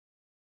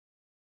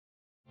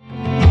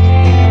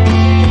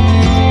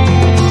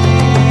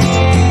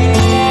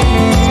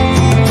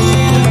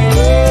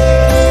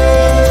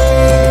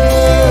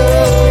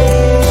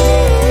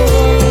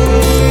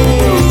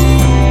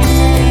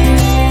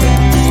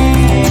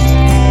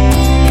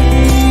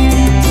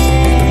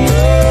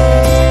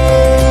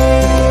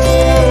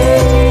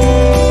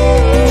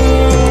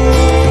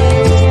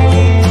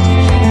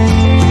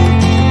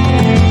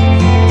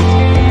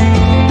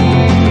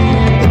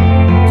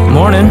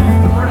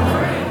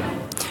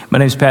My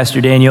name is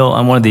Pastor Daniel.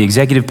 I'm one of the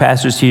executive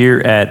pastors here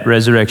at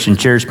Resurrection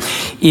Church.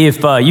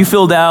 If you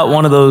filled out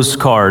one of those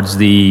cards,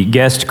 the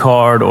guest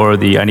card or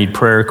the I need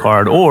prayer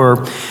card,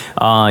 or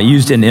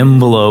used an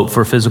envelope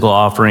for physical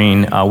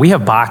offering, we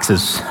have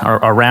boxes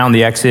around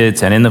the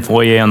exits and in the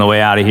foyer on the way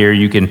out of here.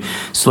 You can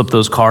slip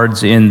those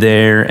cards in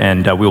there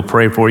and we'll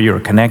pray for you or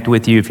connect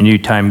with you if you're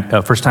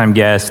new first-time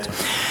guest.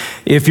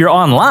 If you're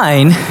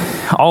online,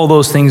 all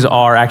those things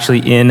are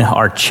actually in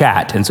our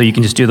chat, and so you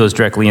can just do those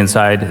directly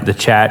inside the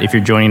chat if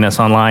you're joining us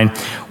online.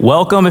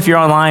 Welcome if you're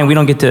online. We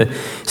don't get to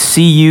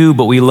see you,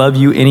 but we love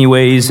you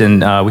anyways,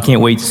 and we can't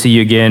wait to see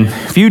you again.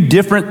 A few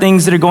different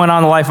things that are going on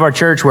in the life of our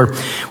church, where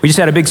we just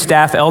had a big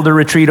staff elder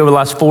retreat over the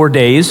last 4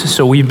 days,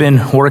 so we've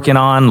been working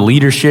on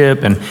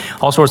leadership and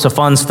all sorts of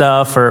fun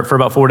stuff for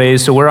about 4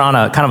 days. So we're on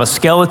a kind of a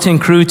skeleton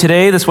crew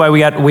today. That's why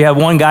we have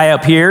one guy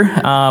up here,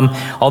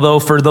 although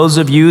for those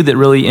of you that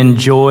really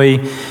enjoy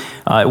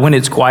when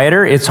it's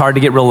quieter, it's hard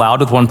to get real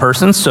loud with one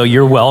person, so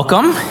you're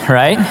welcome,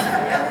 right?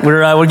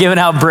 We're giving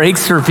out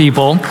breaks for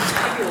people.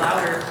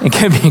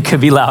 It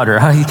could be louder.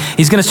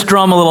 He's going to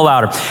strum a little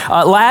louder.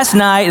 Last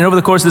night and over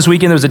the course of this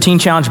weekend, there was a Teen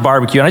Challenge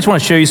barbecue, and I just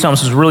want to show you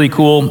something. This is really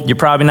cool. You're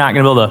probably not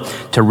going to be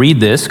able to read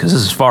this because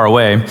this is far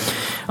away.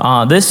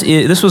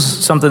 This was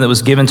something that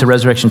was given to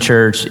Resurrection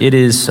Church. It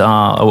is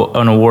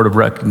an award of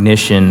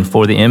recognition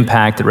for the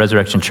impact that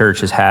Resurrection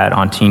Church has had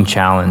on Teen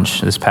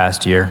Challenge this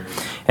past year.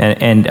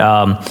 And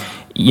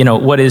you know,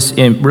 what is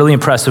really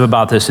impressive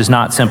about this is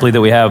not simply that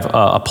we have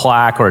a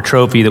plaque or a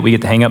trophy that we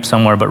get to hang up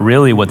somewhere, but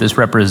really what this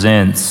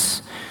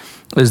represents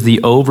is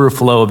the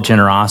overflow of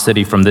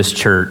generosity from this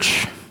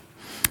church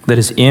that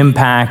is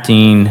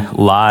impacting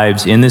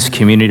lives in this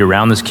community,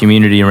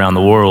 around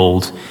the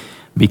world,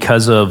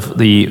 because of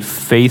the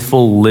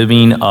faithful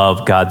living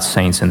of God's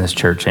saints in this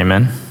church.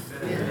 Amen?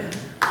 Amen.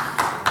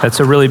 That's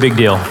a really big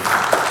deal.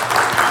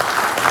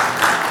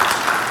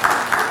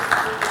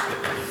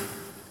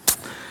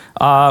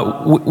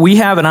 We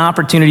have an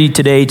opportunity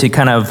today to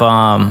kind of,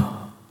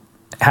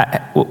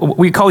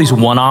 we call these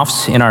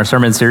one-offs in our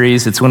sermon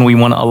series. It's when we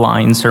want to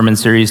align sermon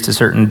series to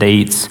certain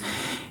dates.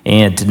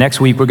 And next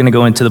week, we're going to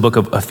go into the book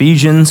of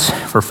Ephesians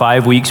for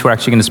 5 weeks. We're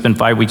actually going to spend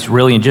 5 weeks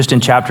really just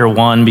in chapter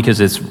 1 because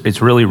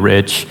it's really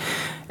rich.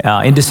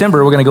 In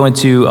December, we're going to go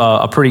into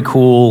a pretty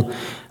cool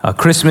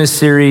Christmas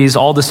series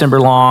all December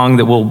long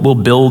that we'll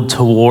build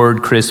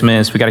toward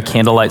Christmas. We got a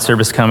candlelight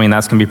service coming.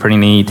 That's going to be pretty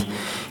neat.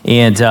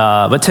 And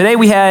but today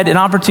we had an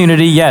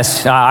opportunity.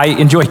 Yes, I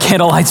enjoy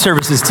candlelight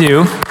services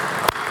too.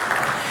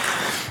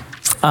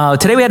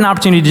 Today we had an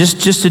opportunity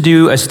just to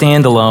do a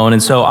standalone,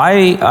 and so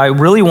I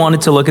really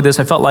wanted to look at this.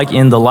 I felt like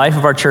in the life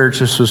of our church,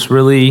 this was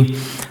really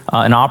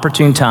an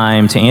opportune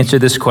time to answer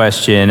this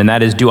question, and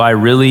that is, do I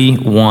really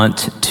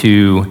want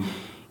to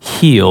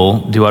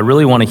heal? Do I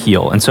really want to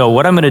heal? And so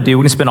what I'm going to do,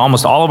 we're going to spend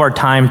almost all of our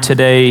time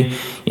today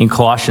in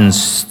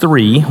Colossians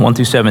 3, 1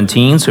 through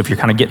 17. So if you're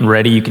kind of getting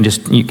ready, you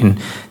can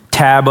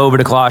tab over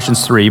to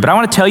Colossians 3. But I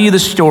want to tell you the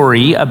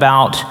story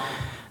about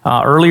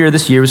earlier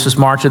this year. This was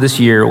March of this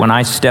year when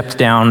I stepped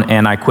down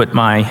and I quit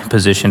my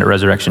position at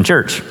Resurrection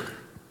Church.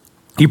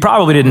 You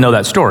probably didn't know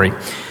that story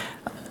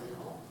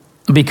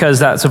because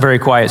that's a very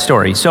quiet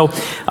story. So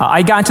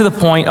I got to the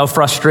point of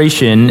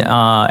frustration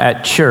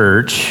at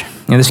church.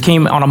 And this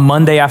came on a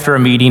Monday after a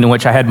meeting in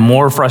which I had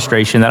more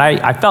frustration that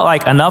I felt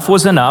like enough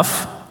was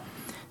enough.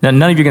 Now,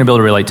 none of you are going to be able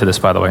to relate to this,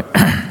 by the way.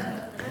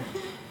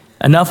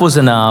 Enough was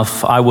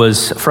enough. I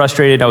was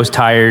frustrated. I was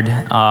tired.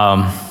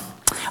 I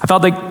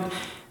felt like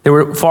there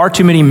were far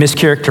too many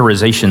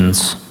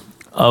mischaracterizations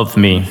of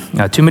me,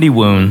 too many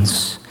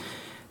wounds,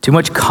 too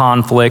much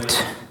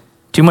conflict,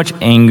 too much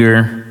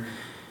anger,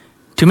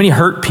 too many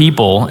hurt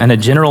people, and a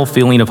general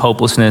feeling of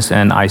hopelessness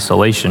and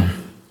isolation.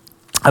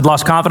 I'd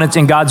lost confidence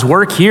in God's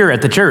work here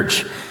at the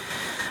church.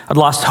 I'd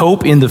lost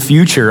hope in the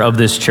future of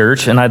this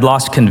church, and I'd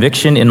lost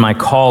conviction in my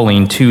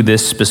calling to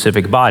this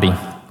specific body.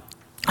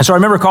 So I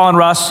remember calling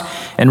Russ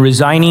and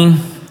resigning.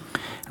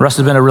 Russ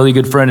has been a really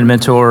good friend and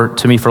mentor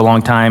to me for a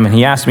long time, and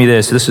he asked me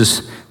this. This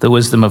is the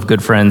wisdom of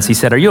good friends. He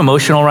said, "Are you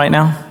emotional right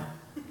now?"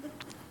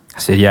 I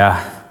said,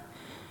 "Yeah."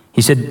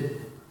 He said,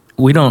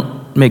 "We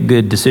don't make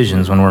good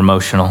decisions when we're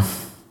emotional."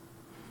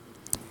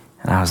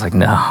 And I was like,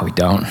 "No, we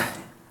don't."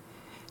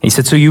 He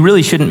said, "So you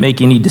really shouldn't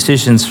make any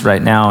decisions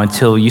right now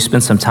until you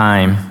spend some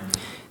time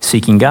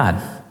seeking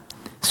God."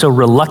 So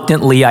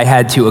reluctantly, I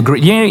had to agree.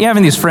 You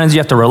having these friends, you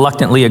have to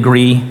reluctantly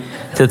agree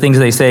to the things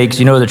they say because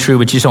you know they're true,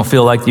 but you just don't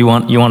feel like you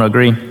want to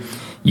agree.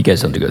 You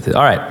guys don't have to go through that.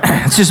 All right,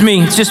 it's just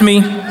me.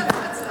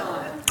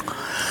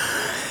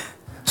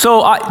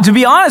 So to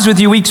be honest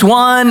with you, weeks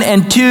 1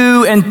 and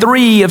 2 and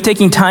 3 of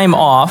taking time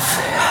off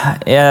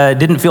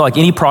didn't feel like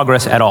any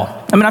progress at all.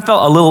 I mean, I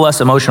felt a little less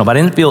emotional, but I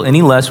didn't feel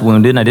any less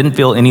wounded, and I didn't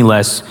feel any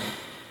less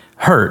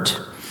hurt.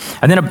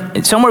 And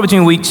then somewhere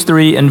between weeks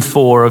 3 and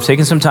 4 of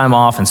taking some time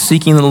off and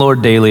seeking the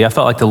Lord daily, I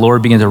felt like the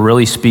Lord began to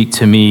really speak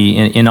to me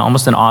in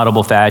almost an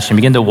audible fashion,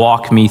 began to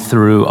walk me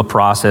through a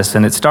process.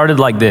 And it started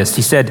like this.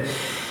 He said,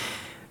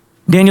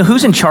 "Daniel,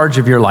 who's in charge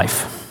of your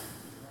life?"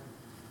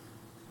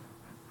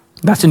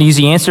 That's an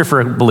easy answer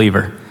for a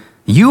believer.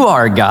 You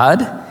are,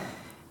 God.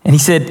 And he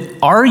said,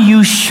 "Are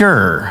you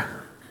sure?"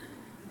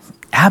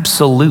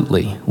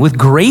 "Absolutely. With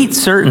great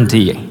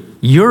certainty.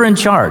 You're in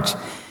charge."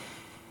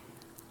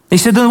 He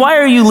said, "Then why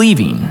are you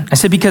leaving?" I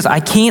said, "Because I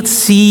can't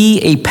see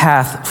a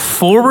path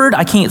forward.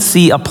 I can't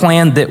see a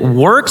plan that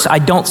works. I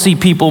don't see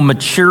people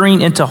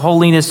maturing into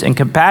holiness and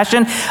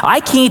compassion. I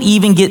can't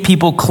even get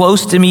people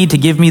close to me to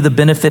give me the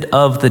benefit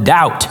of the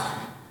doubt."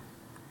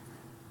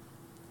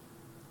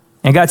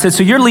 And God said,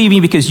 "So you're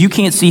leaving because you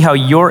can't see how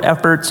your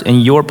efforts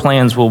and your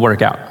plans will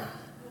work out."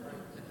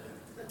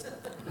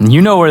 And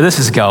you know where this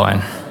is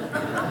going.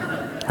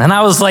 And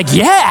I was like,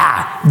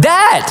 "Yeah,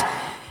 that."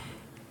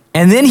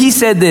 And then he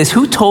said this,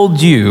 "Who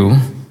told you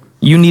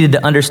you needed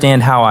to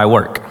understand how I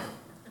work?"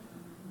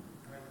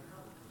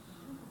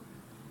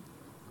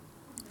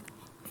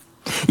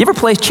 You ever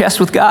play chess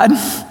with God?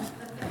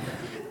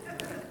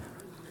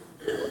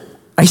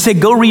 I said,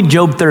 "Go read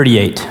Job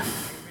 38.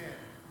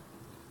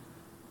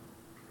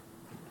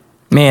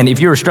 Man,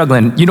 if you're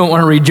struggling, you don't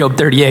want to read Job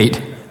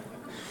 38.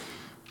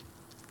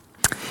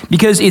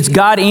 Because it's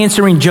God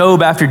answering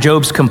Job after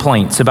Job's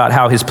complaints about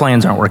how his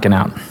plans aren't working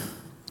out.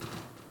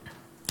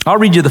 I'll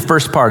read you the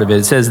first part of it.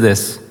 It says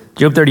this,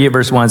 Job 38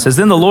 verse 1 says,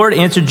 "Then the Lord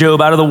answered Job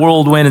out of the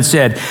whirlwind and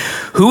said,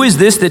 'Who is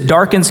this that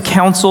darkens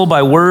counsel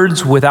by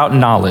words without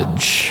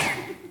knowledge?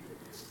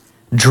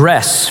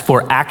 Dress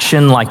for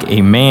action like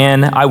a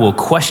man. I will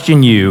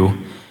question you,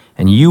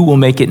 and you will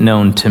make it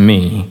known to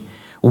me.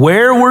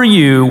 Where were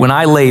you when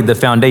I laid the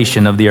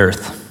foundation of the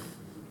earth?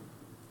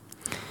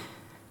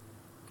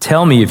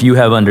 Tell me if you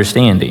have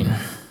understanding.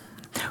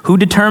 Who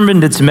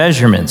determined its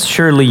measurements?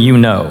 Surely you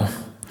know.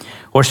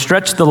 Or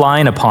stretched the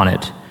line upon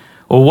it?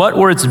 Or what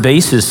were its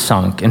bases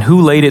sunk? And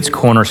who laid its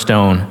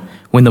cornerstone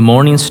when the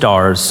morning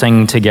stars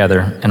sang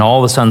together and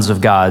all the sons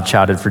of God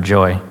shouted for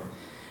joy?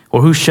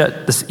 Or who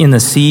shut in the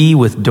sea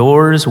with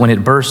doors when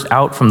it burst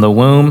out from the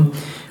womb?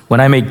 When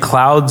I made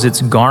clouds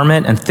its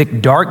garment and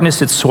thick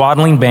darkness its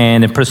swaddling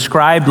band, and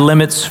prescribed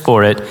limits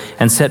for it,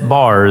 and set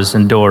bars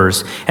and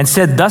doors, and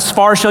said, thus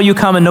far shall you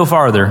come and no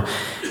farther,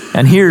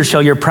 and here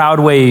shall your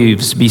proud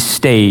waves be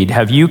stayed.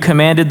 Have you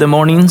commanded the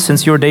morning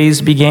since your days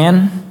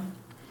began,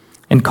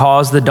 and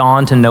caused the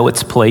dawn to know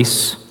its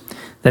place,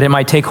 that it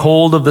might take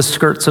hold of the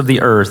skirts of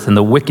the earth, and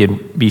the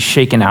wicked be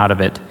shaken out of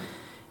it?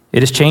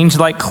 It is changed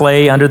like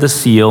clay under the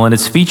seal, and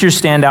its features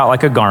stand out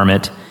like a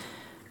garment.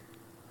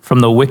 From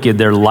the wicked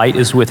their light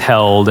is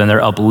withheld, and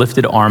their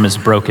uplifted arm is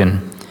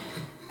broken.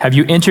 Have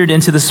you entered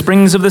into the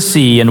springs of the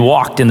sea and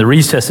walked in the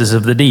recesses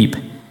of the deep?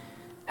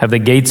 Have the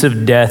gates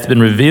of death been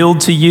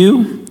revealed to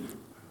you?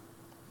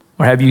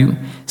 Or have you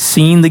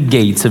seen the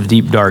gates of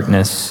deep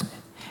darkness?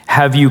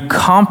 Have you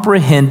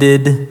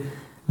comprehended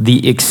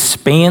the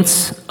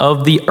expanse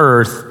of the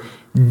earth?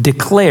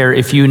 Declare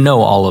if you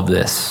know all of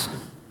this.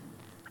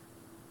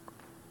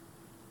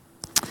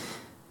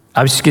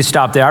 I was just going to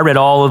stop there. I read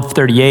all of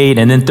 38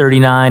 and then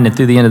 39 and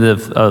through the end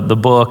of the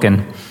book.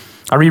 And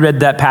I reread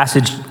that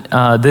passage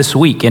this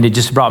week, and it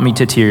just brought me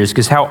to tears,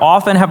 because how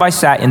often have I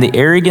sat in the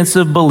arrogance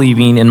of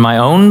believing in my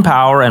own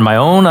power and my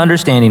own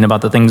understanding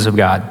about the things of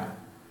God?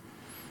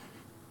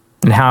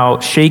 And how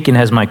shaken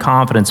has my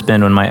confidence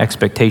been when my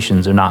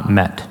expectations are not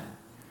met?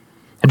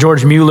 And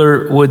George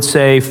Mueller would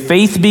say,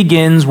 faith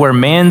begins where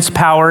man's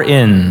power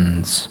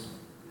ends.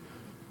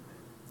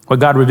 What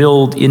God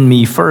revealed in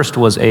me first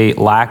was a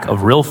lack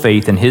of real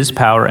faith in his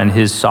power and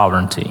his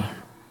sovereignty.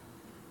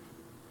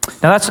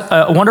 Now that's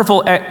a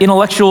wonderful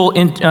intellectual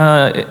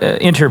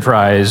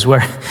enterprise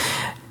where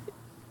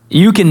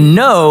you can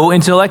know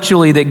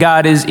intellectually that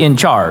God is in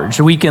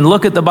charge. We can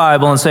look at the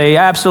Bible and say,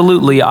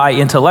 absolutely, I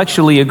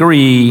intellectually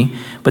agree,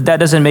 but that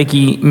doesn't make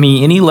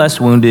me any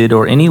less wounded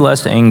or any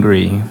less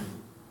angry.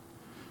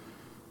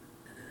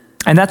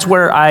 And that's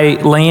where I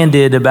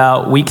landed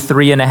about week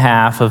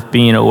 3.5 of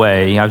being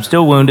away. I'm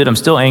still wounded. I'm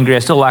still angry. I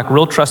still lack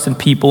real trust in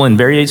people in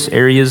various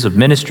areas of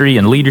ministry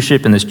and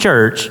leadership in this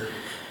church.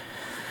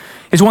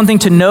 It's one thing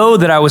to know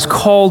that I was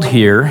called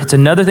here. It's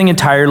another thing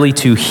entirely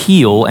to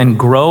heal and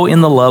grow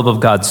in the love of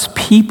God's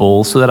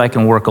people so that I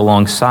can work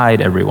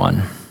alongside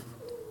everyone.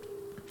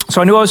 So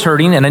I knew I was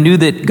hurting, and I knew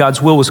that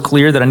God's will was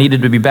clear, that I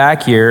needed to be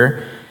back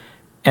here.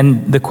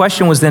 And the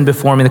question was then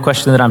before me, the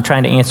question that I'm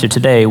trying to answer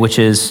today, which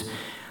is,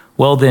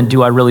 well, then,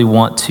 do I really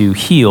want to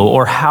heal?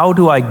 Or how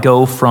do I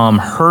go from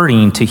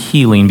hurting to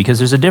healing? Because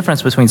there's a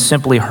difference between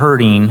simply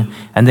hurting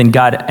and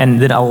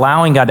then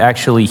allowing God to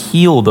actually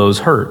heal those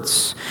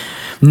hurts.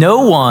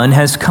 No one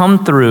has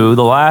come through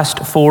the last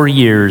 4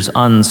 years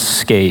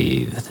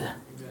unscathed.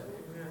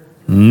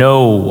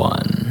 No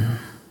one.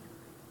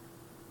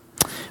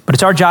 But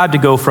it's our job to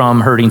go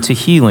from hurting to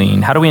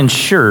healing. How do we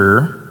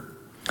ensure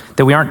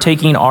that we aren't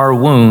taking our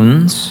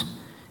wounds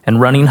and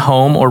running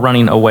home or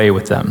running away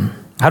with them?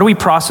 How do we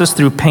process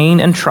through pain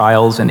and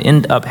trials and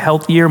end up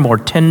healthier, more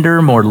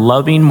tender, more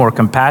loving, more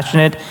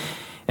compassionate,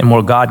 and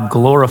more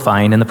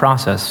God-glorifying in the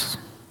process?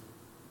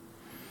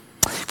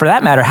 For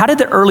that matter, how did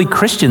the early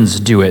Christians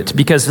do it?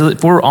 Because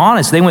if we're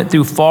honest, they went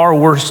through far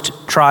worse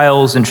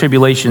trials and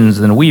tribulations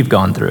than we've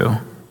gone through.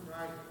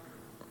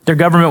 Their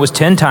government was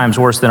 10 times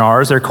worse than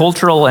ours. Their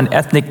cultural and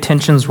ethnic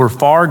tensions were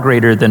far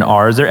greater than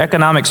ours. Their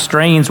economic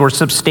strains were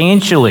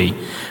substantially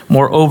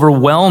more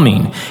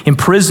overwhelming.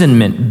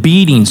 Imprisonment,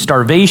 beating,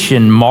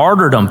 starvation,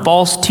 martyrdom,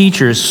 false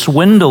teachers,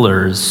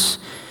 swindlers,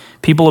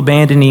 people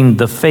abandoning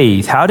the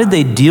faith. How did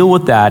they deal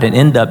with that and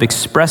end up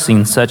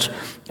expressing such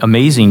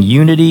amazing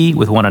unity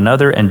with one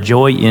another and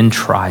joy in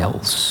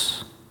trials?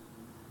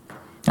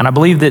 And I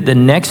believe that the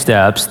next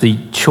steps, the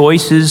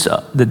choices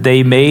that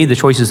they made, the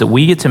choices that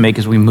we get to make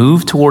as we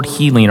move toward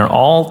healing are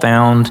all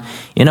found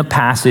in a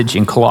passage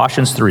in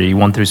Colossians 3,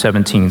 1 through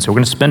 17. So we're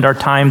going to spend our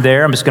time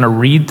there. I'm just going to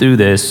read through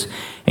this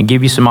and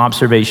give you some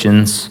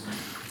observations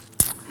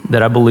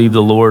that I believe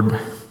the Lord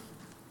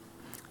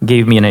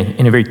gave me in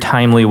a very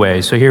timely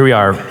way. So here we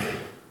are.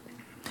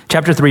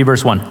 Chapter 3,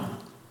 verse 1.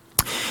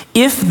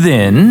 If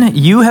then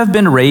you have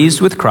been raised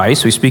with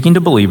Christ, so he's speaking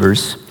to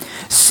believers,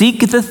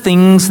 seek the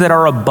things that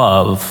are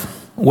above,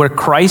 where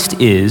Christ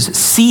is,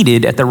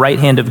 seated at the right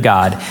hand of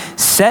God.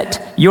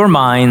 Set your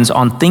minds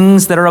on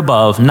things that are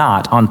above,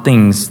 not on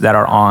things that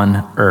are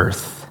on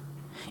earth.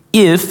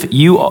 If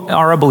you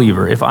are a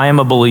believer, if I am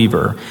a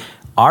believer,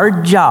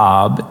 our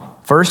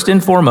job, first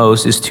and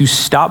foremost, is to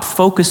stop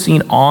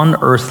focusing on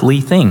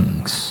earthly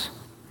things.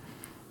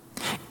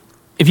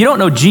 If you don't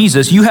know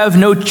Jesus, you have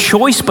no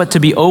choice but to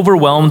be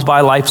overwhelmed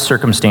by life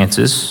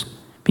circumstances,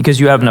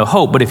 because you have no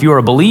hope. But if you are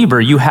a believer,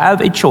 you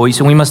have a choice,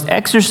 and we must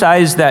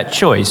exercise that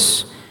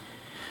choice.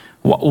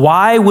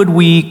 Why would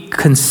we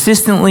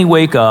consistently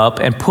wake up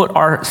and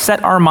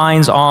set our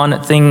minds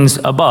on things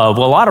above?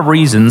 Well, a lot of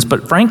reasons,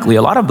 but frankly,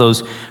 a lot of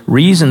those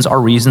reasons are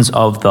reasons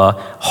of the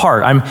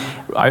heart.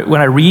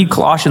 When I read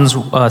Colossians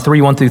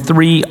 3, 1 through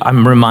 3,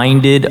 I'm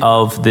reminded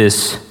of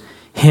this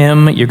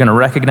hymn. You're going to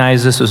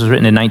recognize this. This was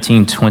written in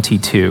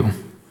 1922.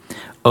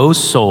 O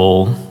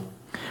soul,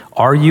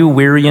 are you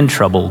weary and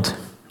troubled?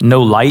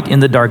 No light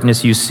in the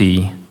darkness you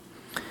see.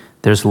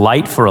 There's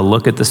light for a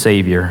look at the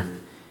Savior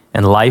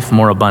and life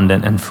more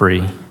abundant and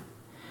free.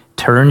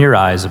 Turn your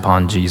eyes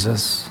upon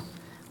Jesus.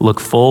 Look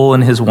full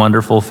in his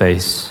wonderful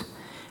face,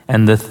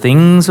 and the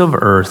things of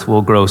earth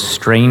will grow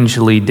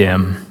strangely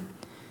dim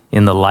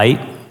in the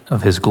light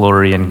of his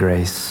glory and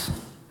grace.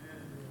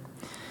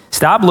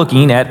 Stop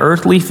looking at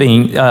earthly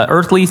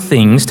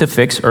things to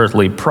fix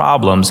earthly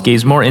problems.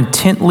 Gaze more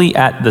intently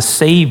at the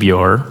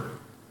Savior,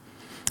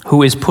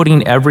 who is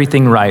putting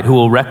everything right, who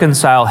will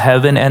reconcile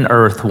heaven and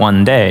earth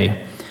one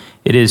day.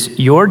 It is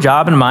your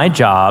job and my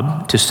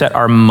job to set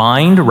our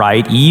mind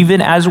right,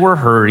 even as we're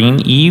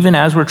hurting, even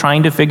as we're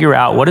trying to figure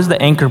out what is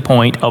the anchor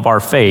point of our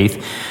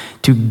faith,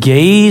 to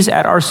gaze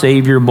at our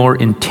Savior more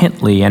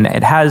intently. And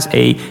it has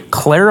a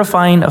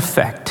clarifying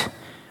effect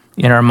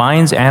in our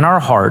minds and our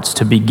hearts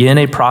to begin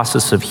a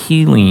process of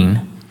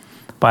healing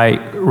by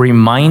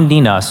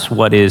reminding us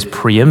what is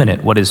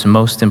preeminent, what is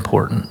most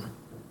important.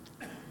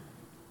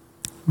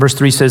 Verse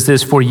 3 says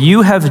this, for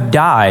you have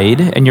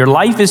died, and your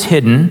life is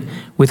hidden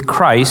with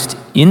Christ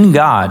in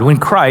God. When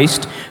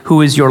Christ,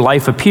 who is your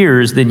life,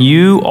 appears, then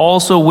you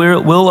also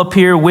will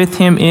appear with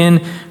him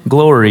in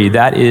glory.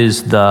 That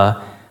is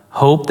the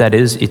hope that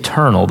is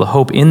eternal, the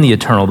hope in the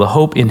eternal, the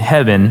hope in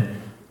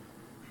heaven.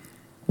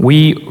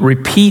 We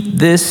repeat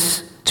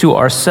this to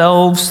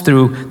ourselves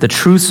through the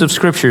truths of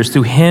scriptures,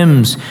 through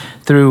hymns,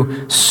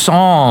 through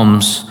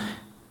psalms,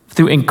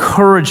 through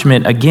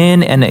encouragement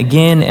again and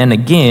again and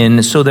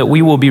again, so that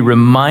we will be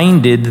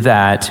reminded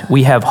that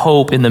we have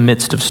hope in the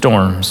midst of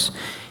storms.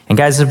 And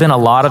guys, there have been a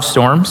lot of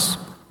storms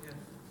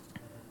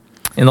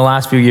in the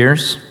last few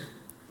years.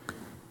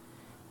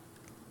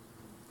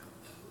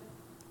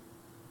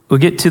 We'll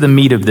get to the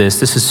meat of this.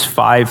 This is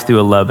 5 through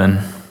 11.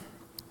 I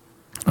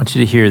want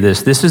you to hear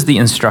this. This is the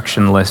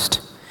instruction list.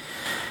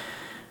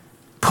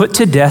 Put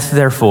to death,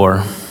 therefore,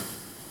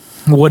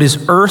 what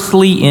is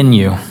earthly in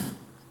you: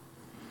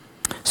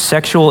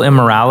 sexual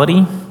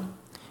immorality,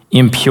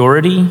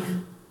 impurity,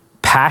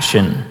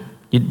 passion.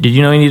 Did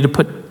you know you need to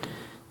put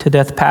to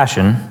death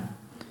passion?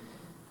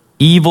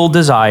 Evil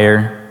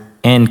desire,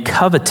 and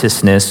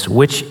covetousness,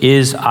 which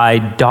is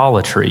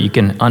idolatry. You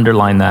can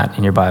underline that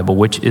in your Bible,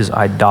 which is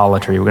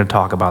idolatry. We're going to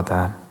talk about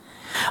that.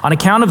 On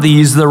account of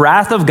these, the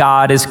wrath of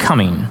God is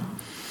coming.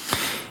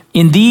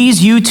 In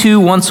these you too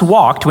once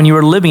walked when you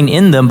were living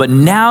in them, but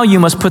now you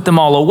must put them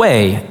all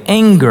away: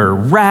 anger,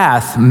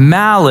 wrath,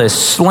 malice,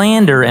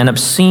 slander, and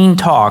obscene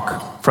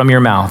talk from your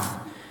mouth.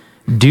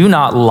 Do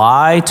not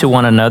lie to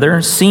one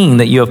another, seeing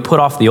that you have put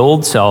off the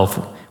old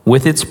self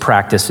with its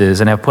practices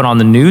and have put on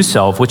the new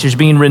self, which is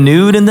being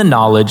renewed in the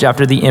knowledge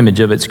after the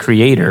image of its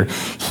creator.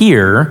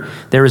 Here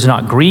there is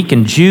not Greek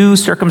and Jew,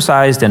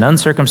 circumcised and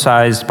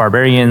uncircumcised,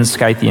 barbarian,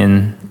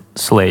 Scythian,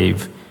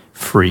 slave,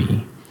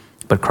 free,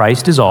 but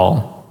Christ is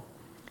all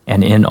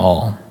and in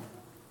all.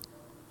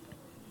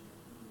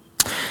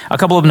 A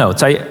couple of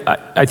notes.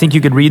 I think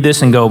you could read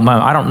this and go,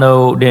 I don't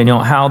know, Daniel,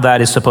 how that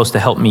is supposed to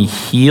help me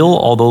heal,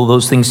 although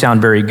those things sound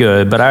very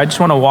good. But I just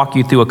want to walk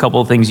you through a couple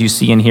of things you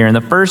see in here. And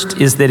the first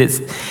is that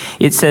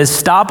it says,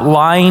 stop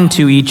lying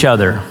to each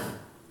other.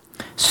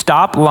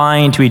 Stop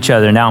lying to each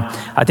other. Now,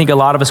 I think a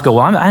lot of us go,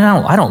 well,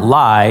 I don't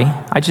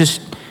lie.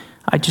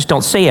 I just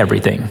don't say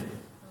everything.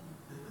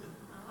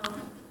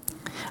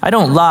 I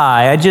don't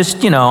lie.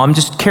 I'm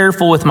just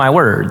careful with my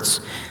words.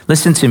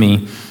 Listen to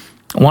me.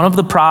 One of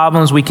the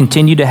problems we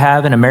continue to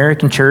have in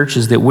American church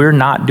is that we're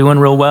not doing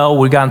real well.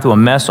 We've gotten through a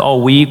mess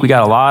all week. We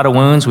got a lot of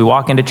wounds. We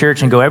walk into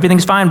church and go,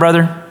 everything's fine,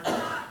 brother.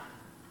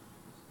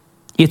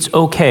 It's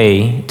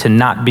okay to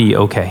not be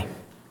okay.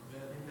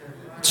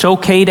 It's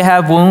okay to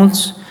have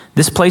wounds.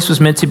 This place was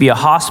meant to be a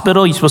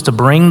hospital. You're supposed to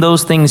bring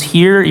those things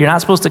here. You're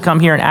not supposed to come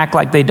here and act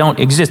like they don't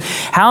exist.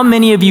 How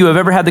many of you have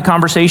ever had the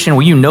conversation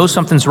where you know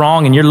something's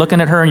wrong and you're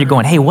looking at her and you're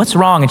going, hey, what's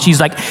wrong? And she's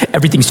like,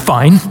 everything's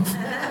fine.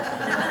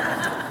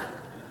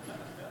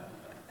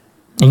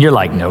 And you're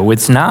like, no,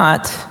 it's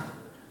not.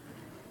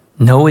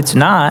 No, it's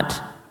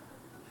not.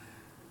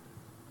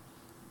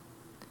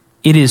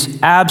 It is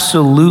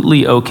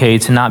absolutely okay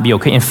to not be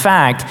okay. In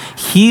fact,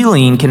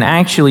 healing can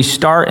actually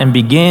start and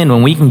begin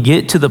when we can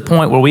get to the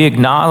point where we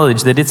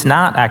acknowledge that it's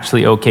not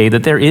actually okay,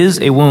 that there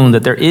is a wound,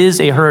 that there is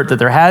a hurt, that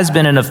there has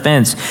been an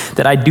offense,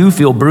 that I do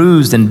feel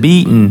bruised and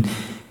beaten.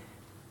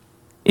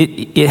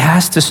 It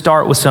has to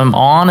start with some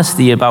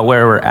honesty about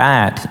where we're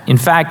at. In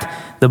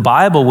fact, the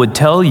Bible would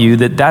tell you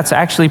that that's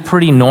actually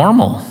pretty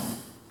normal.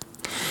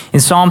 In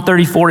Psalm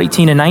 34,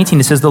 18 and 19,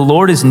 it says, the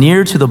Lord is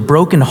near to the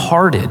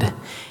brokenhearted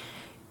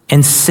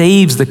and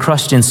saves the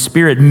crushed in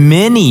spirit.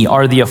 Many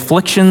are the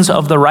afflictions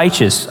of the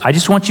righteous. I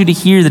just want you to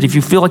hear that if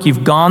you feel like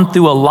you've gone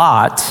through a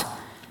lot,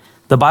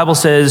 the Bible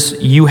says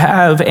you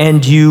have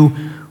and you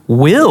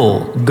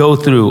will go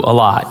through a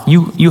lot.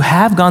 You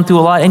have gone through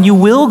a lot and you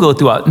will go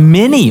through a lot.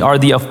 Many are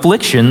the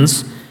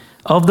afflictions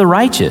of the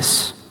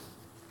righteous,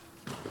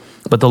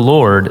 but the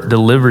Lord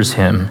delivers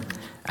him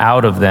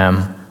out of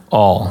them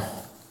all.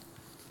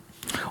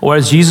 Or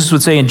as Jesus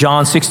would say in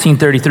John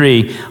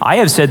 16:33, I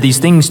have said these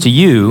things to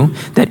you,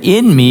 that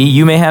in me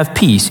you may have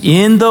peace.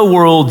 In the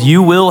world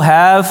you will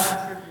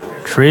have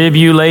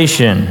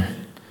tribulation,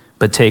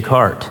 but take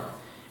heart,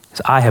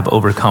 because I have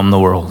overcome the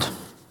world.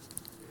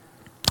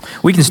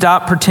 We can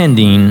stop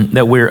pretending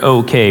that we're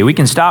okay. We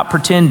can stop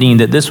pretending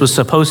that this was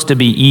supposed to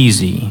be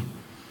easy.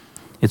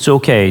 It's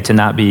okay to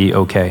not be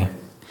okay.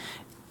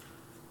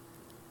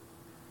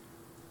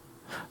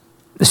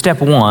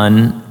 Step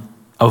one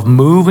of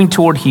moving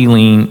toward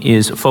healing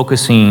is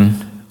focusing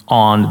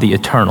on the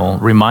eternal,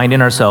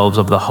 reminding ourselves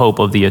of the hope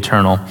of the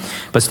eternal.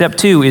 But step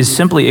two is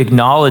simply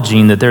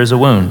acknowledging that there's a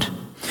wound.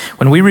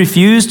 When we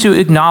refuse to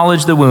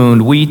acknowledge the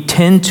wound, we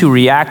tend to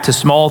react to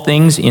small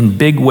things in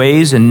big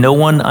ways, and no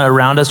one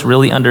around us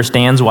really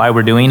understands why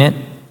we're doing it.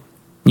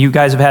 You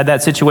guys have had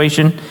that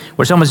situation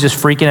where someone's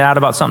just freaking out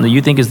about something that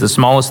you think is the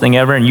smallest thing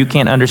ever, and you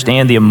can't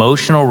understand the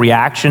emotional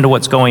reaction to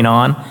what's going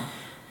on.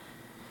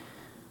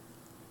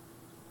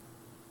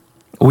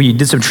 We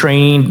did some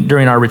training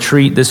during our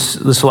retreat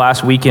this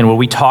last weekend where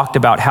we talked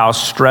about how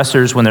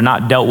stressors, when they're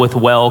not dealt with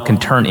well, can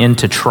turn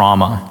into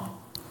trauma.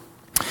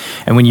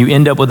 And when you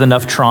end up with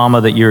enough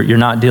trauma that you're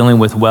not dealing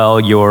with well,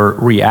 your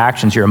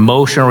reactions, your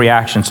emotional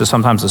reactions to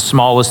sometimes the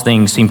smallest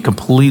things seem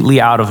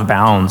completely out of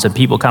bounds. And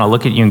people kind of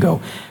look at you and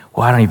go,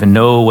 well, I don't even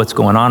know what's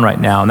going on right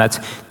now. And that's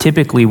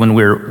typically when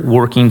we're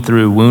working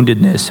through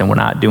woundedness and we're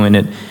not doing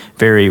it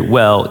very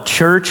well.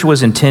 Church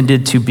was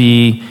intended to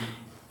be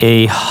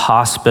a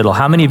hospital.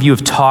 How many of you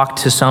have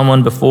talked to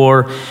someone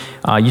before?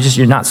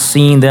 You're not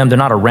seeing them. They're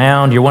not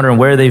around. You're wondering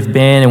where they've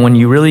been. And when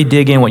you really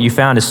dig in, what you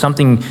found is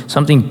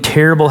something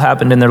terrible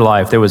happened in their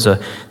life. There was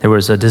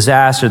a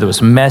disaster. There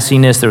was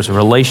messiness. There was a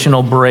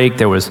relational break.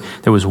 There was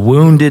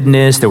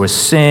woundedness. There was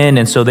sin.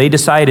 And so they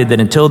decided that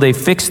until they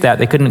fixed that,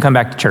 they couldn't come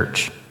back to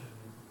church.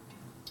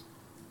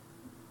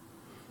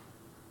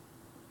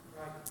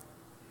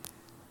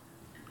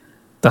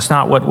 That's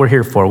not what we're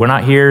here for. We're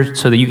not here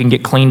so that you can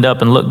get cleaned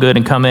up and look good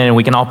and come in and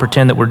we can all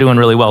pretend that we're doing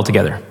really well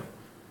together.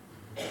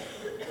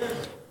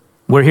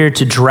 We're here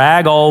to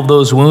drag all of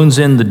those wounds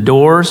in the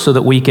door so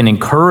that we can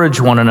encourage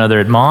one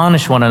another,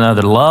 admonish one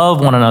another, love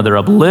one another,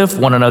 uplift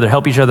one another,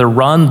 help each other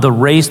run the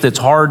race that's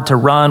hard to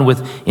run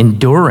with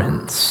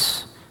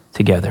endurance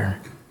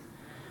together.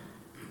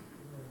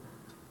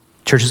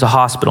 Church is a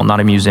hospital, not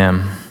a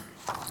museum.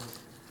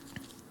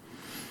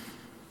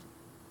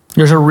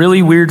 There's a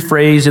really weird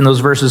phrase in those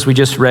verses we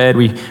just read.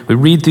 We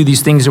read through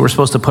these things that we're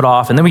supposed to put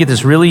off, and then we get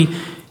this really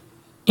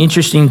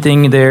interesting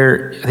thing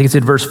there. I think it's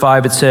in verse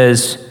 5. It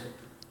says,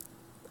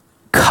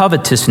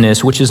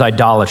 covetousness, which is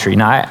idolatry.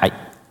 Now,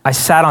 I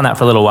sat on that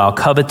for a little while.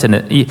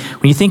 Covetousness.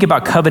 When you think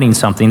about coveting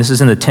something, this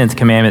is in the 10th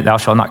commandment, thou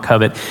shalt not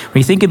covet. When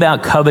you think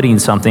about coveting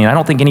something, I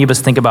don't think any of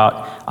us think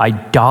about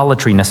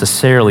idolatry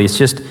necessarily. It's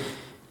just,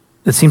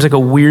 it seems like a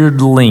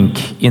weird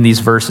link in these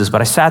verses.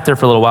 But I sat there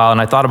for a little while, and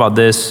I thought about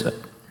this.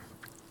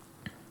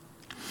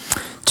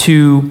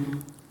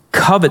 To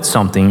covet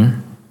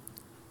something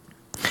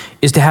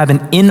is to have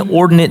an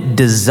inordinate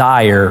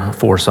desire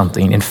for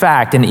something. In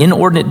fact, an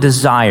inordinate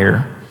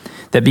desire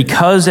that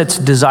because its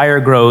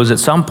desire grows, at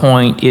some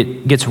point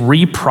it gets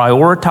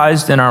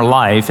reprioritized in our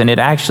life and it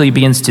actually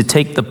begins to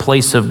take the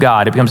place of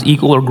God. It becomes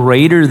equal or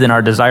greater than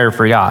our desire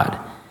for God.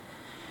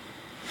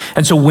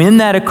 And so when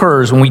that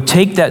occurs, when we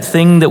take that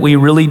thing that we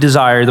really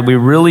desire, that we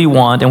really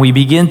want, and we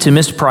begin to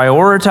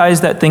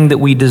misprioritize that thing that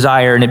we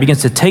desire, and it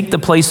begins to take the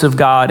place of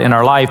God in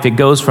our life, it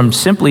goes from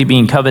simply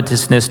being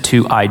covetousness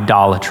to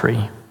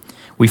idolatry.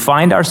 We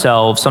find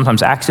ourselves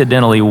sometimes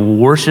accidentally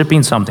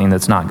worshiping something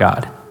that's not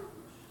God.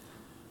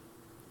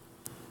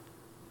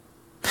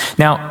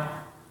 Now,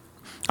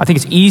 I think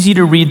it's easy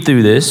to read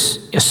through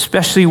this,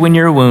 especially when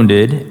you're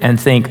wounded, and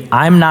think,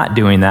 I'm not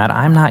doing that.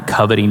 I'm not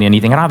coveting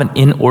anything. I don't have an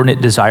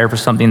inordinate desire for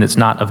something that's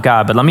not of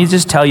God. But let me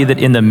just tell you that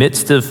in the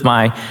midst of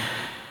my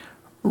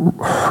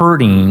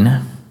hurting,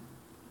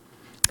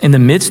 in the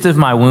midst of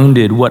my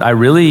wounded, what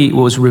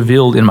was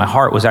revealed in my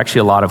heart was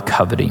actually a lot of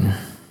coveting.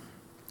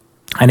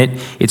 And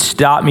it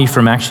stopped me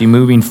from actually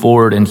moving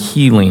forward and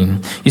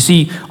healing. You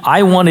see,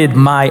 I wanted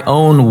my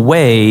own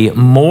way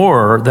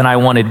more than I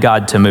wanted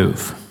God to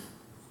move.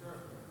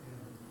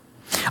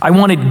 I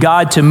wanted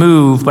God to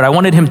move, but I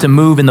wanted him to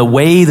move in the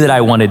way that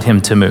I wanted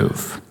him to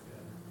move.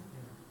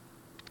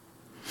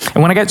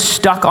 And when I got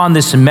stuck on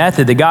this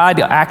method that God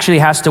actually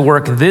has to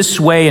work this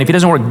way, and if he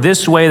doesn't work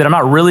this way, that I'm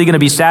not really going to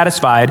be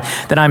satisfied,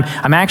 that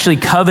I'm actually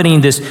coveting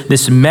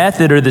this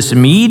method or this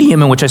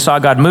medium in which I saw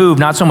God move,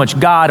 not so much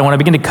God. And when I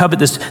begin to covet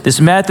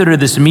this method or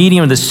this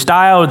medium or this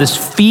style or this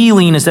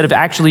feeling instead of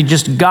actually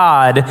just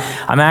God,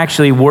 I'm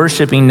actually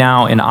worshiping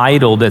now an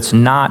idol that's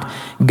not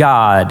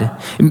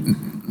God.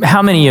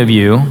 How many of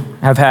you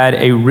have had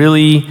a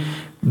really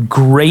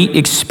great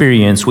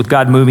experience with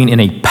God moving in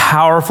a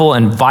powerful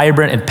and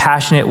vibrant and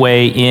passionate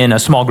way in a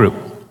small group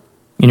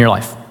in your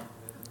life?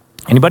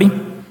 Anybody?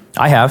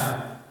 I have.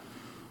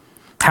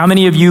 How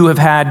many of you have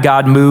had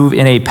God move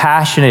in a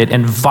passionate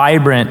and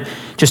vibrant,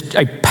 just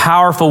a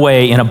powerful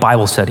way in a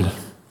Bible study?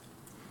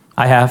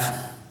 I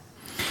have.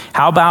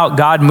 How about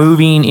God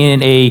moving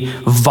in a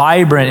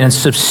vibrant and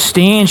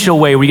substantial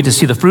way where you get to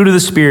see the fruit of the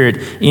Spirit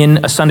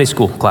in a Sunday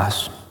school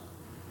class?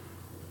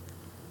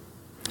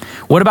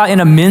 What about in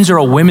a men's or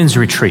a women's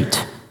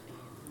retreat?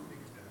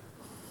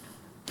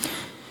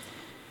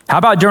 How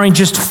about during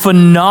just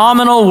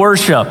phenomenal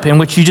worship in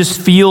which you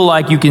just feel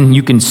like you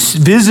can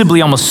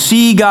visibly almost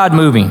see God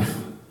moving?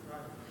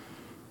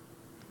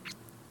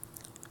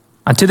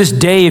 And to this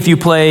day, if you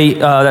play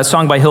that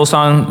song by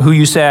Hillsong, Who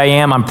You Say I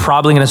Am, I'm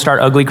probably going to start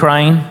ugly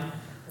crying.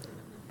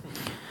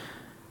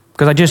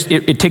 Because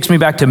it takes me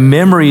back to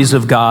memories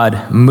of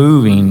God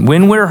moving.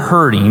 When we're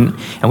hurting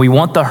and we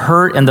want the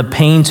hurt and the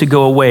pain to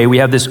go away, we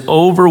have this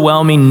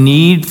overwhelming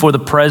need for the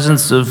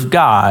presence of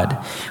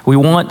God. We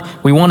want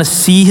to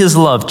see his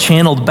love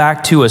channeled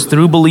back to us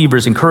through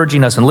believers,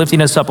 encouraging us and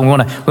lifting us up. And we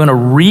want to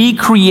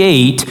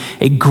recreate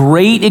a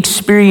great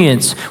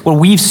experience where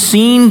we've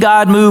seen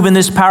God move in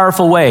this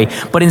powerful way.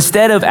 But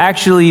instead of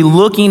actually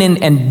looking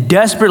and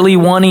desperately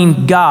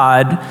wanting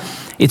God,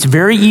 it's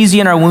very easy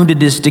in our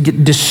woundedness to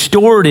get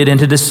distorted and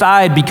to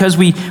decide, because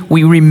we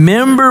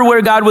remember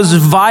where God was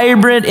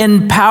vibrant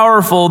and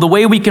powerful, the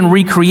way we can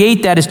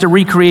recreate that is to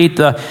recreate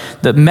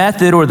the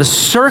method or the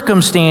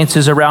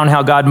circumstances around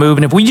how God moved.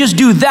 And if we just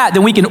do that,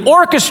 then we can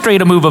orchestrate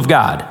a move of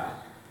God.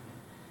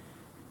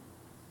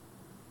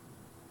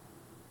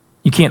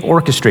 You can't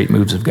orchestrate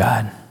moves of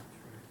God.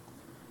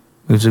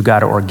 Moves of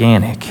God are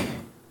organic.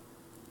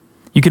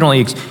 You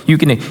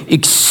can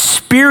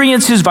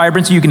experience his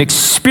vibrancy, you can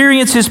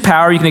experience his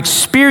power, you can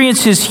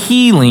experience his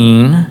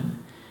healing.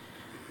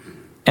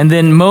 And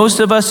then most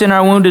of us in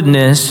our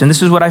woundedness, and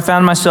this is what I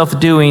found myself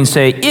doing,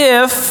 say,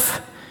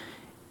 if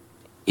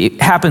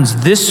it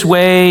happens this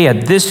way,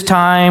 at this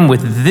time,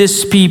 with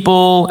this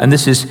people, and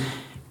this is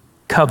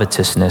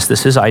covetousness,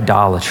 this is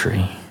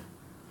idolatry.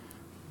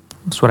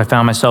 That's what I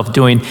found myself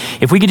doing.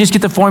 If we could just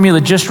get the formula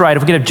just right,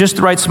 if we could have just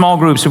the right small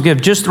groups, if we could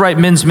have just the right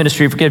men's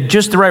ministry, if we could have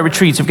just the right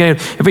retreats,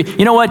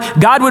 you know what?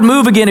 God would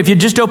move again if you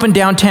just opened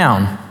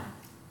downtown.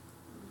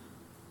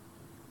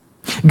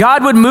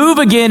 God would move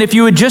again if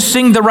you would just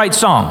sing the right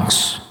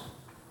songs.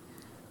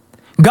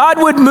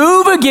 God would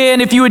move again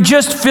if you would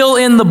just fill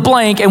in the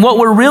blank. And what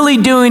we're really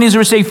doing is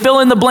we're saying fill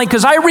in the blank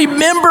because I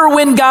remember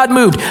when God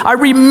moved. I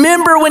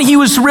remember when he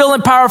was real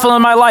and powerful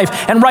in my life.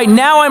 And right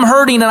now I'm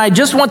hurting and I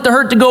just want the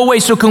hurt to go away.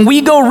 So can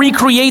we go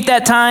recreate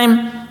that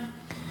time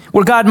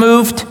where God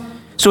moved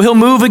so he'll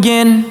move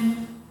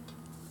again?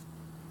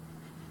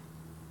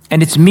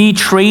 And it's me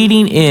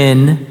trading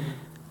in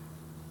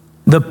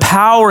the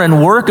power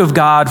and work of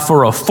God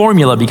for a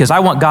formula because I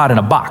want God in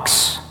a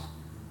box.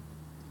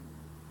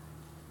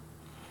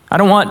 I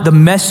don't want the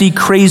messy,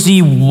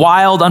 crazy,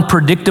 wild,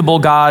 unpredictable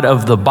God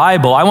of the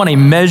Bible. I want a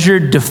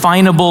measured,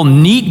 definable,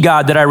 neat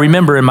God that I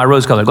remember in my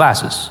rose-colored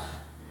glasses.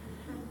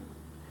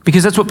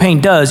 Because that's what pain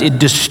does. It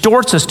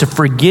distorts us to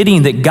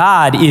forgetting that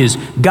God is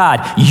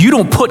God. You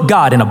don't put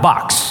God in a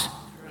box.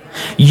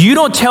 You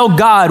don't tell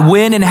God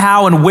when and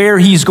how and where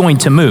he's going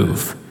to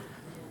move.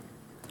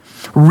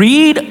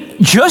 Read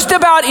just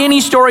about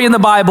any story in the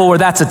Bible where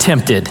that's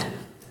attempted.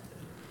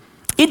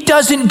 It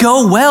doesn't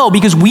go well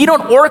because we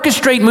don't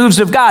orchestrate moves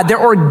of God.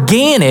 They're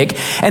organic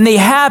and they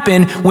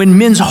happen when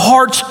men's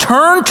hearts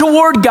turn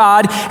toward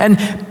God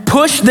and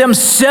push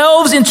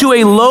themselves into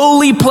a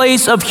lowly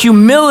place of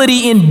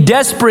humility in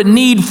desperate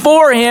need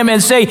for him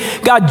and say,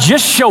 God,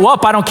 just show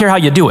up. I don't care how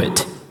you do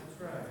it.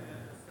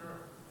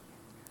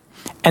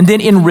 And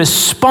then in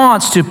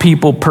response to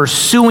people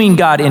pursuing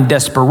God in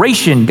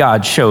desperation,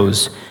 God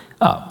shows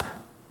up.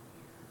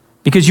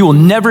 Because you will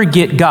never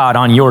get God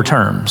on your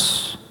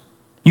terms.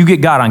 You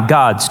get God on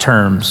God's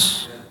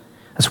terms.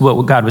 That's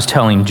what God was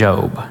telling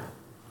Job.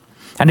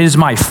 And it is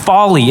my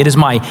folly, it is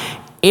my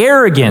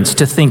arrogance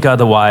to think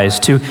otherwise,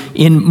 to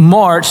in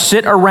March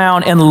sit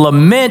around and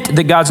lament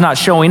that God's not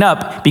showing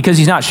up because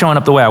he's not showing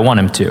up the way I want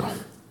him to.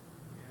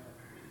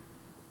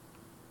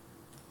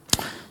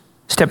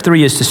 Step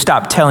 3 is to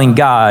stop telling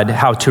God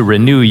how to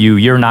renew you.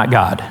 You're not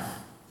God.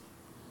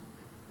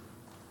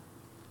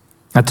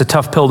 That's a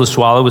tough pill to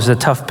swallow. It was a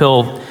tough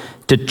pill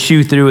to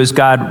chew through as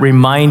God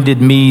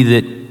reminded me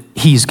that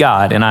he's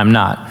God and I'm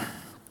not.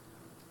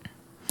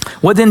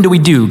 What then do we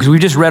do? Because we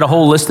just read a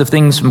whole list of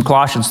things from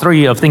Colossians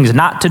 3 of things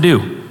not to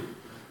do.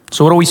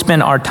 So what do we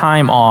spend our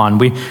time on?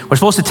 We're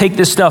supposed to take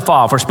this stuff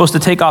off. We're supposed to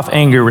take off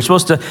anger. We're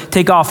supposed to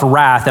take off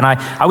wrath. And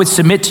I would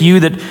submit to you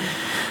that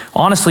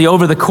honestly,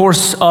 over the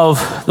course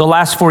of the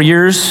last 4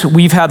 years,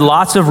 we've had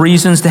lots of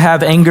reasons to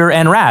have anger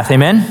and wrath.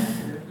 Amen?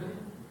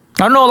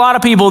 I don't know a lot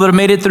of people that have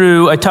made it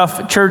through a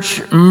tough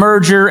church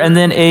merger and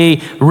then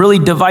a really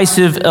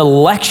divisive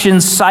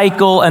election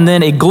cycle and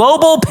then a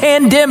global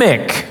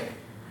pandemic.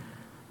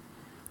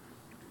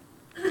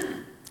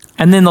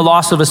 And then the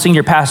loss of a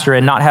senior pastor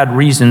and not had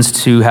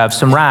reasons to have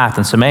some wrath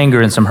and some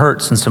anger and some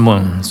hurts and some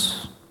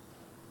wounds.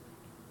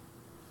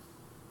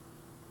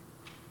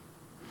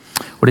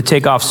 Or to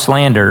take off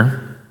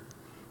slander.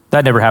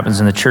 That never happens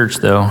in the church,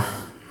 though.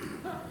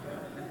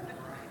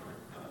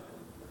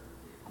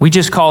 We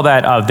just call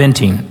that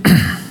venting.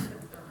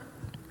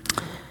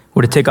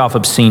 Or to take off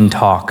obscene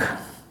talk.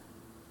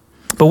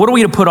 But what are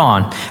we to put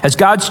on? As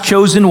God's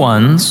chosen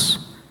ones,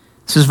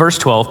 this is verse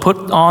 12,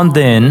 put on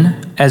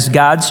then, as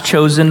God's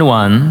chosen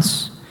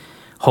ones,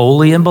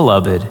 holy and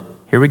beloved.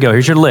 Here we go,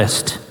 here's your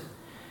list.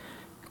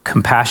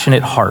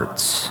 Compassionate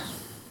hearts.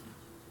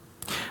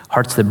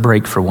 Hearts that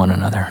break for one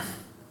another.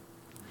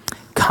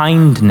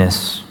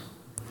 Kindness,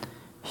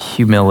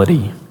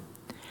 humility,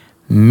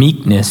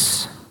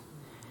 meekness,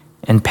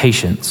 and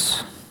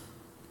patience.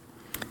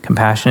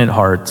 Compassionate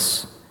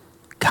hearts,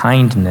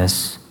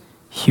 kindness,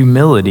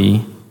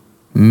 humility,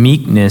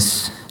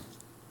 meekness,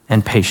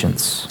 and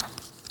patience.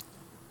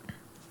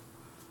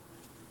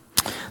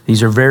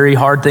 These are very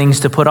hard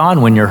things to put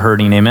on when you're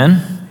hurting,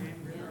 amen?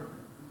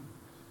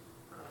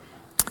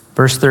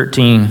 Verse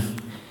 13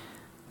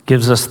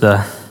 gives us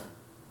the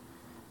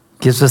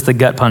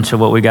gut punch of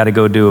what we got to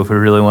go do if we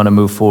really want to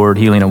move forward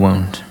healing a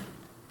wound.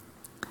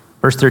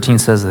 Verse 13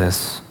 says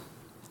this,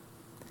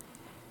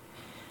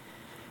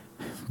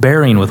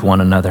 bearing with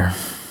one another,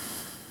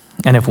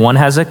 and if one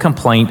has a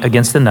complaint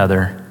against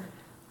another,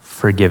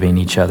 forgiving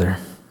each other.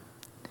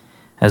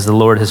 As the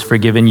Lord has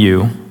forgiven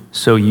you,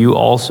 so you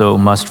also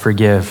must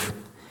forgive.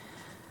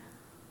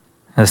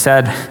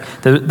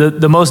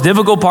 The most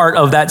difficult part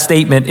of that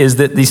statement is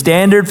that the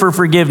standard for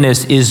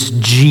forgiveness is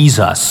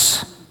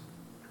Jesus.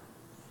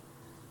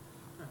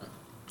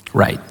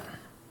 Right.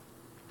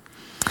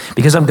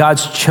 Because I'm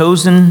God's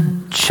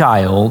chosen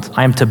child,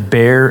 I am to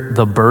bear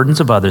the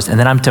burdens of others, and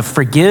then I'm to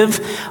forgive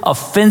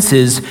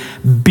offenses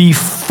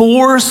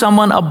before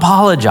someone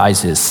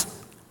apologizes.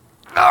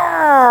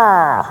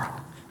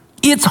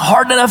 It's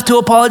hard enough to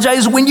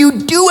apologize when you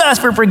do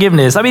ask for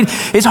forgiveness. I mean,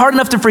 it's hard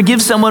enough to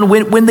forgive someone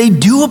when they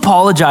do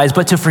apologize,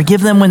 but to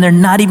forgive them when they're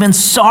not even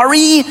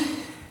sorry?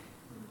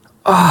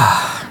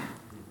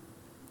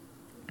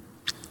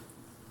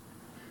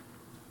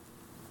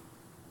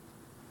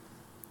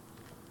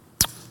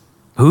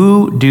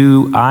 Who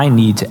do I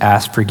need to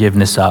ask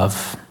forgiveness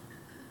of?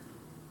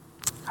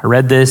 I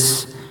read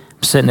this,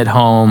 I'm sitting at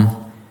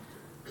home.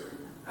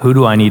 Who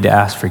do I need to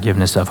ask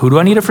forgiveness of? Who do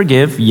I need to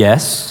forgive?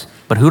 Yes.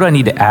 But who do I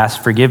need to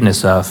ask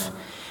forgiveness of?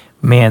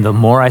 Man, the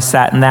more I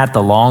sat in that,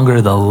 the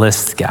longer the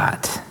list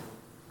got.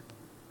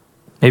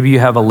 Maybe you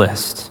have a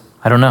list.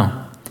 I don't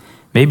know.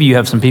 Maybe you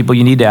have some people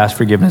you need to ask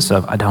forgiveness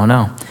of. I don't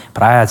know.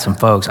 But I had some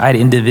folks. I had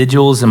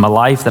individuals in my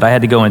life that I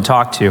had to go and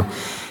talk to.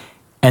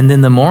 And then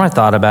the more I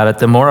thought about it,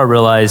 the more I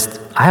realized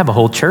I have a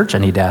whole church I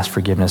need to ask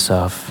forgiveness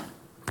of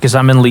because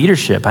I'm in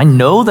leadership. I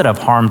know that I've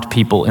harmed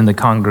people in the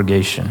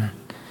congregation,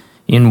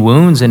 in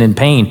wounds and in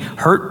pain.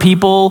 Hurt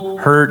people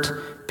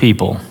hurt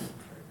people.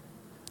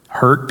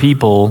 Hurt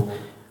people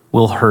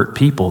will hurt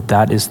people.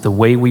 That is the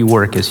way we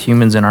work as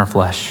humans in our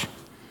flesh.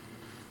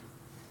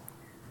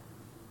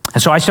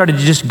 And so I started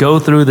to just go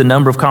through the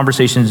number of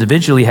conversations I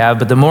individually have,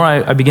 but the more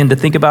I began to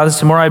think about this,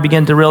 the more I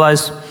began to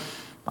realize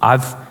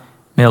I've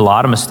made a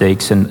lot of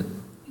mistakes.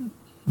 And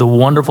the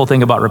wonderful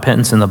thing about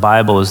repentance in the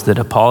Bible is that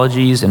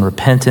apologies and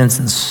repentance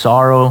and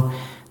sorrow,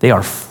 they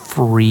are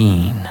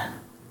freeing.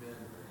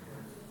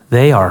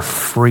 They are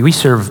free. We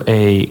serve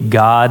a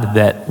God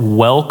that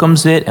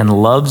welcomes it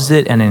and loves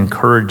it and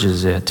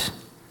encourages it.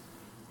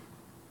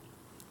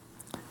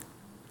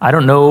 I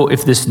don't know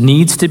if this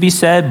needs to be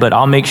said, but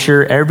I'll make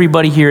sure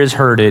everybody here has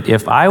heard it.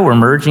 If I were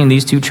merging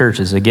these two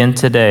churches again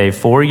today,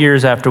 4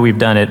 years after we've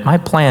done it, my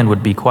plan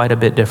would be quite a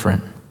bit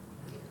different.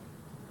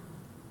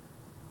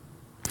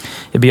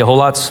 It'd be a whole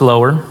lot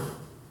slower.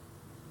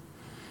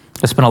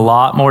 I spent a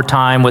lot more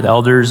time with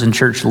elders and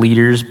church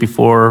leaders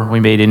before we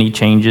made any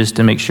changes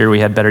to make sure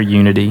we had better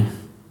unity.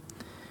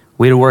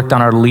 We'd have worked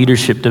on our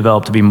leadership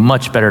developed to be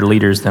much better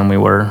leaders than we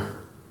were.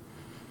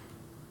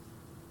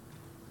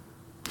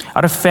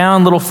 I'd have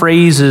found little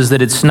phrases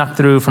that had snuck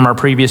through from our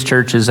previous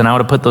churches, and I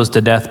would have put those to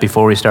death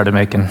before we started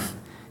making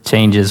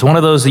changes. One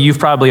of those that you've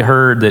probably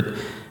heard that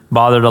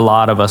bothered a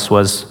lot of us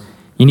was,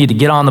 you need to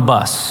get on the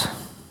bus.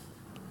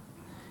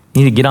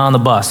 You need to get on the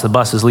bus. The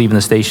bus is leaving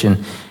the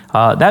station.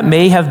 That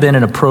may have been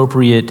an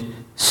appropriate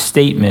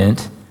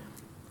statement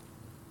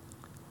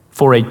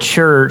for a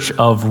church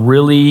of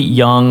really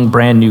young,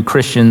 brand new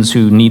Christians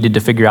who needed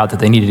to figure out that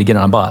they needed to get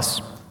on a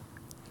bus.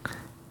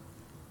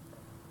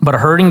 But a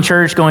hurting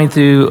church going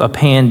through a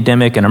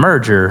pandemic and a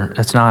merger,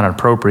 that's not an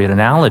appropriate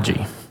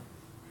analogy.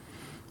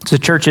 The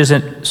church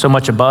isn't so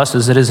much a bus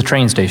as it is a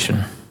train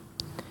station.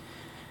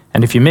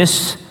 And if you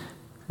miss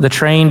the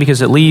train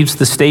because it leaves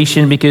the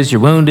station because you're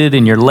wounded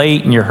and you're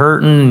late and you're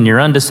hurting and you're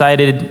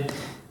undecided,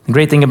 the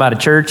great thing about a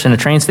church and a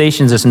train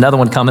station is there's another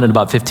one coming in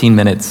about 15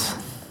 minutes.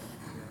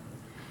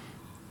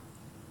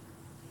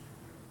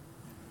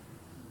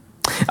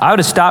 I would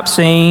have stopped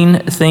saying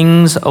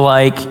things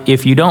like,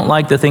 if you don't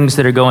like the things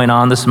that are going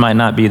on, this might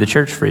not be the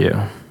church for you.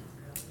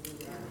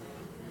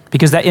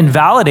 Because that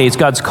invalidates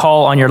God's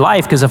call on your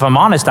life. Because if I'm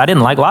honest, I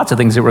didn't like lots of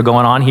things that were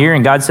going on here.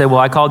 And God said, well,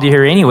 I called you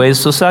here anyways,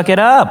 so suck it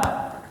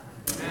up.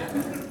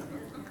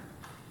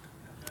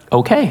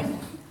 Okay.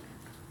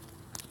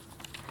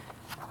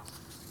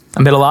 I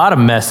made a lot of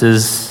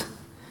messes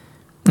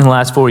in the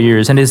last 4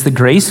 years, and it's the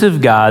grace of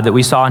God that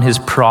we saw in his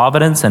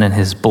providence and in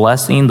his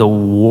blessing, the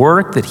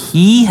work that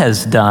he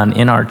has done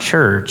in our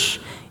church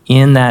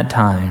in that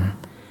time.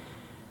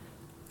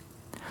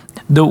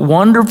 The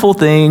wonderful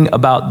thing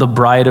about the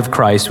bride of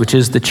Christ, which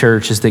is the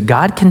church, is that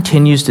God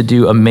continues to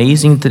do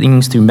amazing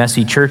things through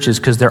messy churches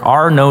because there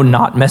are no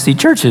not messy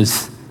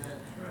churches.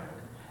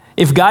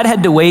 If God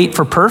had to wait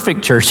for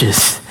perfect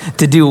churches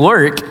to do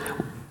work,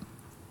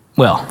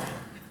 well,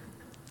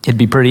 it'd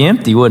be pretty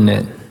empty, wouldn't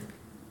it?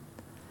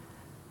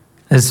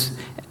 There's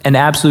an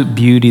absolute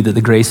beauty that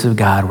the grace of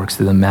God works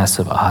through the mess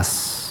of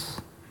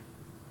us.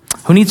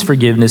 Who needs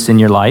forgiveness in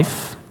your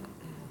life?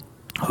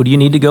 Who do you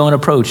need to go and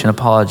approach and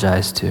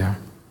apologize to?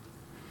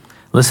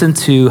 Listen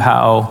to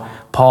how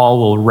Paul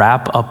will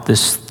wrap up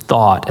this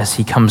thought as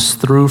he comes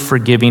through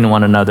forgiving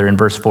one another in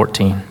verse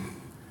 14.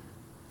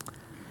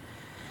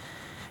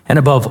 And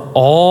above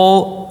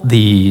all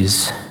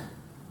these,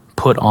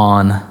 put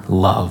on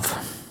love,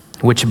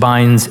 which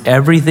binds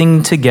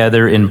everything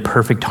together in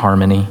perfect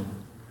harmony.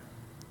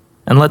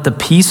 And let the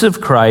peace of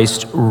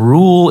Christ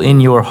rule in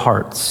your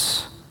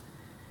hearts,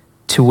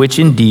 to which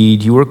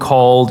indeed you are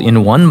called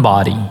in one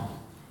body,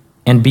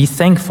 and be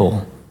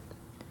thankful.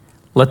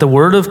 Let the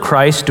word of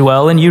Christ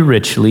dwell in you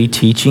richly,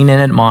 teaching and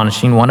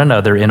admonishing one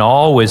another in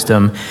all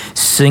wisdom,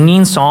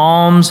 singing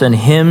psalms and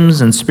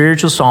hymns and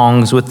spiritual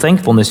songs with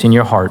thankfulness in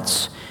your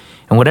hearts.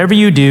 And whatever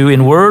you do,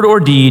 in word or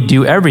deed,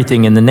 do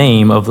everything in the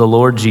name of the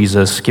Lord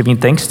Jesus, giving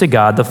thanks to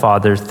God the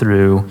Father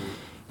through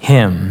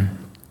him.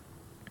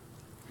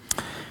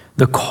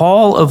 The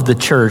call of the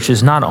church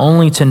is not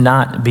only to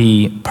not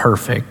be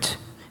perfect,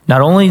 not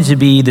only to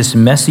be this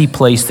messy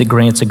place that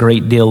grants a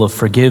great deal of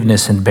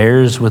forgiveness and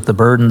bears with the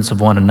burdens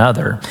of one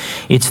another.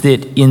 It's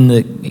that in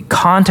the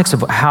context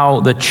of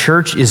how the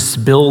church is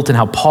built and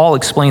how Paul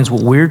explains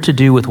what we're to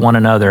do with one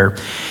another,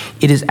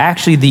 it is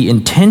actually the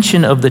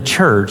intention of the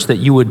church that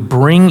you would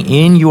bring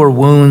in your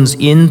wounds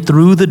in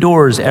through the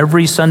doors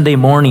every Sunday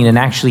morning and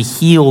actually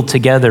heal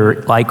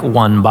together like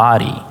one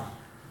body.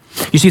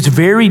 You see, it's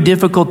very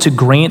difficult to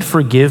grant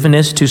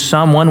forgiveness to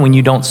someone when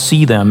you don't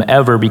see them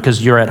ever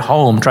because you're at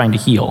home trying to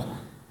heal.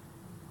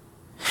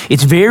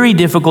 It's very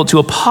difficult to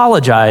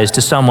apologize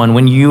to someone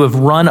when you have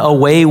run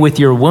away with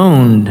your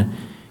wound.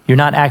 You're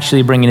not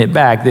actually bringing it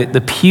back.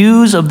 The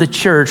pews of the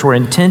church were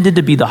intended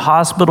to be the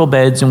hospital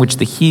beds in which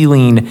the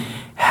healing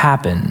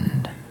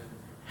happened.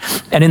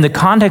 And in the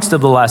context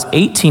of the last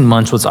 18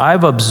 months, what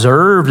I've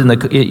observed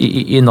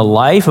in the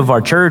life of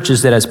our church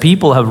is that as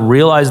people have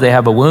realized they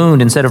have a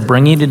wound, instead of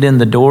bringing it in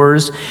the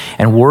doors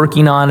and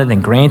working on it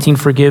and granting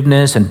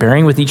forgiveness and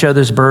bearing with each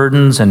other's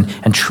burdens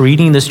and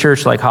treating this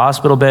church like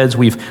hospital beds,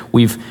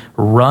 we've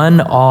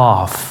run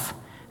off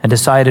and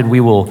decided we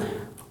will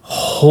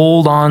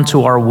hold on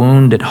to our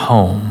wound at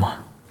home.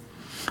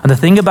 And the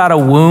thing about a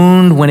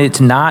wound when it's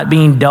not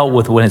being dealt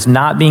with, when it's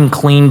not being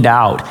cleaned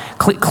out,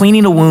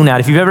 cleaning a wound out.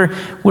 If you've ever,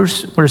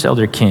 where's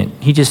Elder Kent?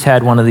 He just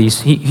had one of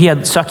these. He had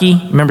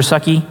Sucky. Remember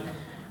Sucky?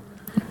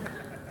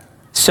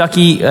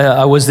 Sucky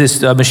was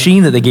this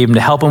machine that they gave him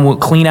to help him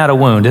clean out a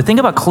wound. The thing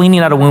about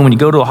cleaning out a wound when you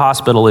go to a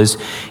hospital is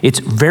it's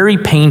very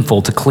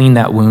painful to clean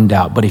that wound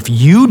out. But if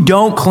you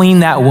don't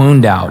clean that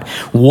wound out,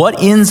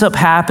 what ends up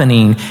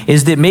happening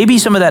is that maybe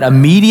some of that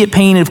immediate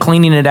pain of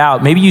cleaning it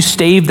out, maybe you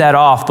stave that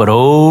off, but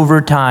over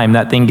time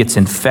that thing gets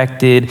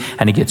infected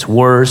and it gets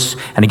worse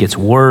and it gets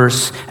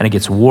worse and it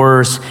gets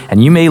worse,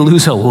 and you may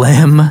lose a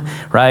limb,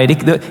 right?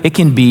 It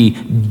can be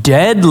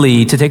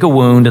deadly to take a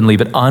wound and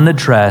leave it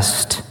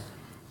unaddressed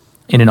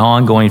in an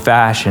ongoing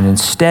fashion.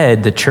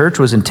 Instead, the church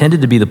was intended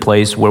to be the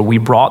place where we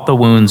brought the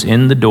wounds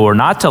in the door,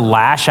 not to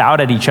lash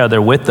out at each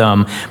other with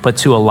them, but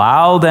to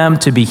allow them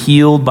to be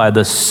healed by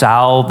the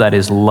salve that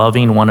is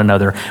loving one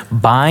another.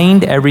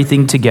 Bind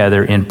everything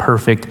together in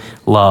perfect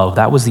love.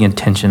 That was the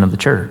intention of the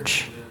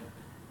church.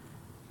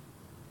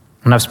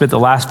 And I've spent the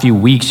last few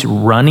weeks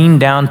running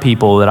down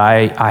people that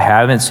I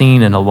haven't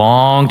seen in a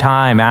long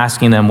time,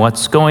 asking them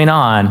what's going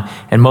on.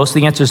 And most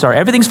of the answers are,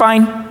 everything's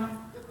fine.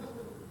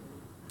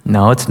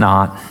 No, it's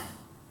not.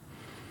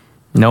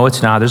 No,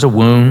 it's not. There's a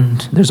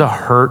wound. There's a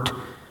hurt.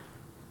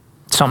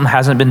 Something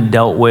hasn't been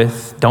dealt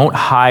with. Don't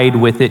hide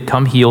with it.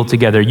 Come heal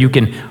together. You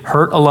can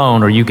hurt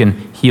alone or you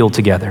can heal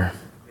together.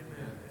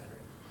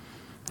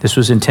 This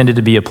was intended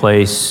to be a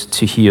place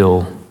to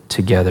heal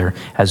together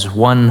as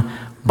one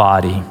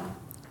body.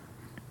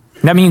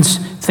 That means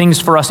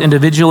things for us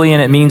individually,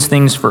 and it means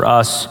things for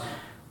us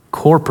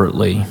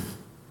corporately.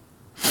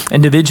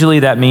 Individually,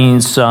 that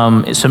means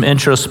some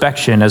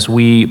introspection as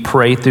we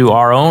pray through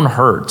our own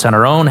hurts and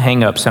our own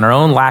hangups and our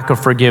own lack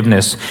of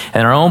forgiveness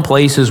and our own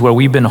places where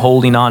we've been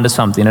holding on to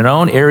something, and our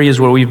own areas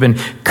where we've been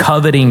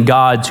coveting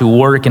God to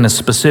work in a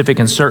specific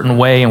and certain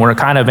way, and we're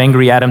kind of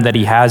angry at him that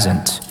he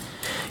hasn't.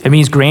 It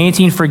means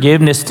granting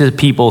forgiveness to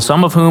people,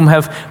 some of whom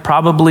have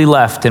probably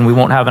left, and we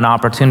won't have an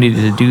opportunity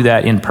to do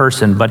that in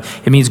person. But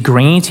it means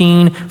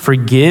granting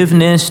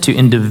forgiveness to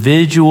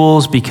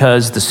individuals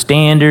because the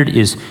standard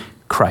is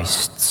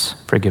Christ's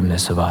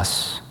forgiveness of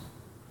us.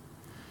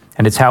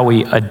 And it's how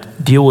we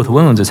deal with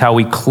wounds. It's how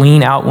we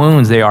clean out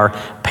wounds. They are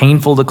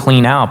painful to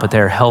clean out, but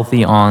they're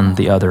healthy on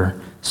the other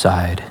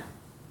side.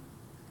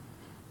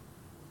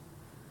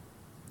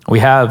 We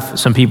have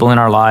some people in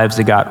our lives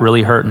that got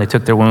really hurt and they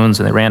took their wounds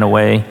and they ran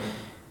away.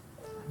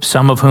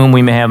 Some of whom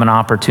we may have an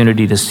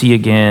opportunity to see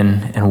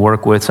again and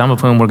work with. Some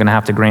of whom we're going to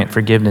have to grant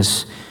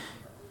forgiveness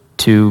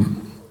to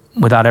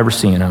without ever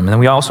seeing them. And then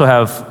we also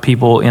have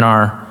people in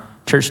our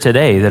church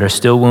today that are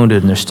still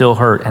wounded and they're still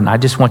hurt. And I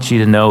just want you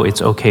to know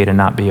it's okay to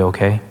not be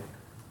okay.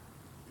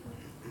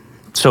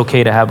 It's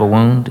okay to have a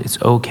wound.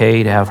 It's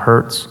okay to have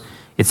hurts.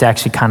 It's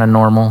actually kind of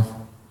normal.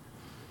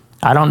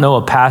 I don't know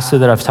a pastor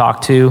that I've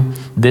talked to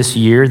this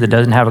year that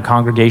doesn't have a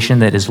congregation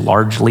that is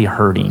largely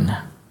hurting.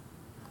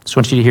 Just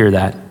want you to hear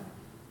that.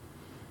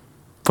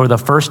 For the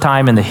first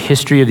time in the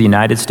history of the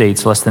United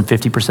States, less than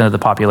 50% of the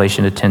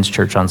population attends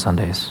church on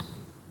Sundays.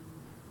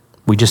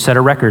 We just set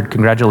a record.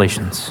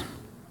 Congratulations.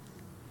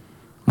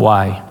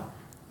 Why?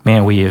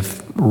 Man, we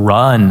have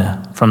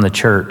run from the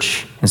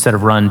church instead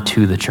of run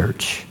to the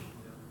church.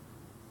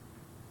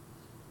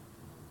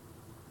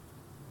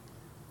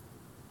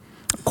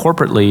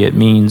 Corporately, it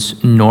means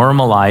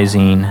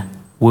normalizing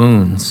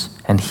wounds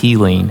and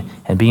healing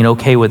and being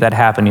okay with that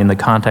happening in the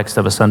context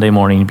of a Sunday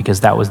morning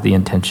because that was the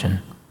intention.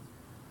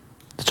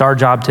 It's our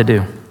job to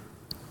do.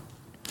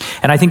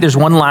 And I think there's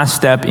one last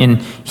step in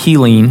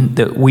healing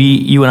that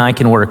you and I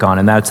can work on,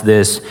 and that's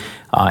this.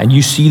 And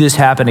you see this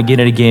happen again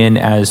and again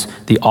as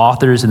the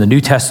authors in the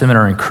New Testament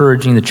are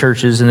encouraging the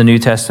churches in the New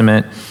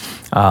Testament.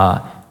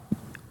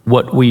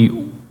 What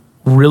we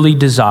really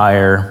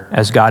desire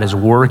as God is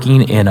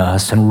working in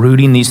us and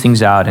rooting these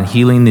things out and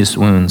healing these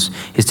wounds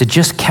is to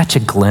just catch a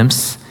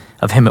glimpse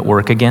of him at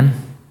work again.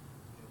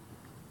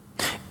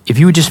 If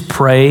you would just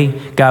pray,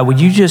 God, would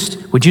you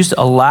just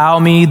allow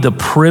me the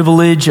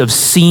privilege of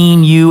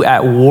seeing you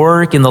at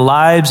work in the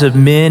lives of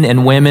men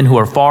and women who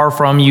are far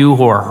from you,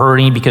 who are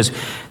hurting, because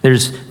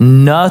there's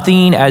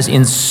nothing as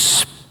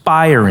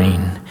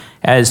inspiring,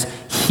 as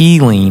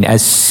healing,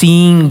 as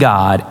seeing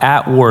God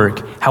at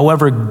work,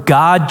 however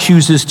God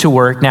chooses to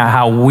work, not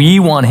how we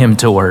want him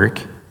to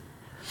work,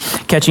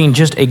 catching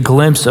just a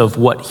glimpse of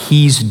what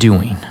he's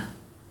doing.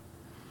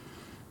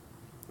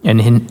 And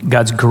in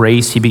God's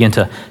grace, he began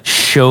to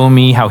show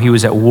me how he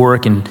was at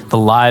work in the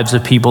lives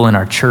of people in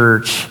our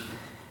church,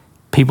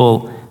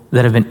 people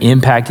that have been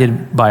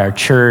impacted by our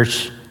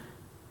church.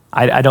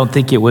 I don't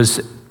think it was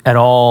at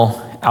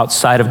all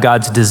outside of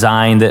God's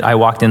design that I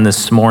walked in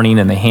this morning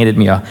and they handed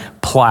me a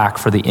plaque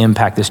for the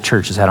impact this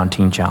church has had on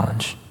Teen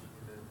Challenge.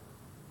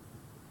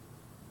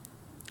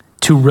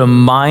 To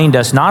remind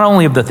us not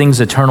only of the things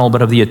eternal,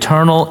 but of the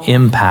eternal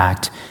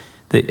impact,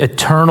 the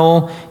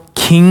eternal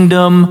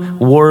kingdom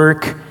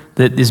work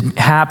that is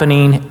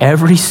happening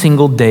every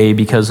single day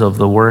because of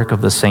the work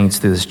of the saints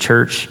through this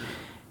church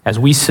as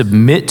we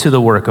submit to the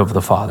work of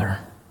the Father,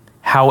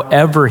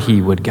 however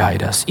he would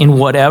guide us, in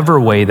whatever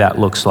way that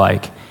looks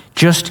like.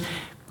 Just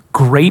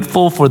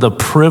grateful for the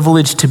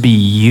privilege to be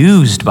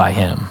used by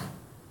him.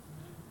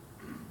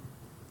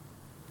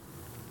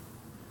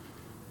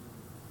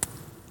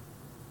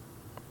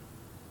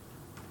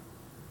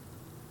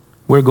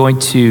 we're going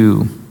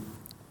to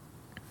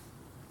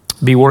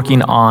be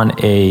working on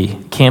a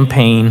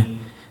campaign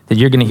that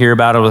you're going to hear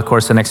about over the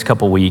course of the next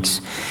couple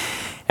weeks.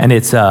 And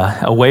it's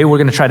a way we're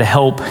going to try to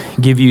help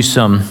give you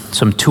some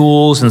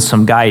tools and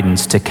some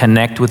guidance to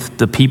connect with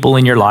the people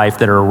in your life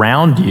that are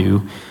around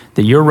you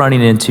that you're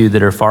running into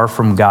that are far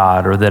from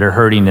God or that are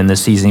hurting in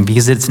this season.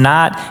 Because it's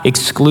not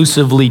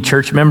exclusively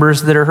church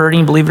members that are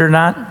hurting, believe it or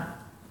not.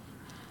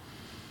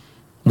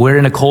 We're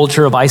in a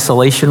culture of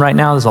isolation right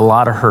now. There's a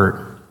lot of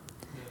hurt.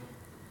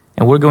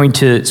 And we're going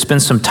to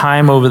spend some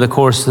time over the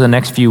course of the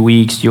next few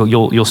weeks.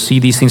 You'll see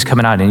these things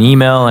coming out in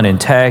email and in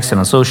text and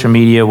on social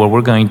media where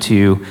we're going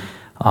to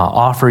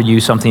offer you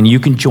something you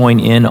can join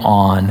in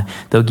on.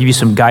 They'll give you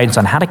some guidance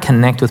on how to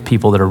connect with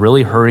people that are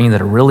really hurting,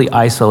 that are really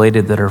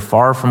isolated, that are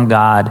far from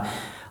God.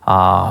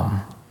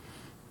 That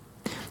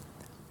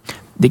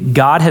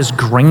God has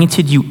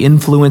granted you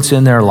influence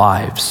in their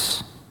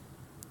lives.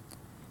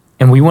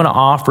 And we want to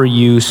offer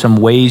you some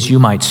ways you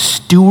might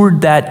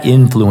steward that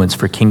influence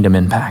for kingdom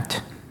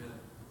impact.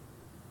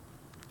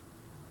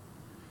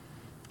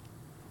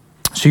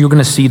 So you're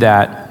going to see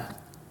that.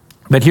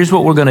 But here's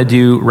what we're going to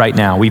do right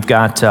now. We've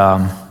got,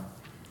 we're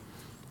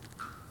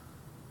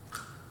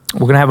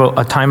going to have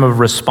a time of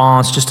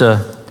response, just a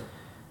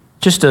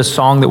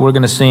song that we're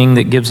going to sing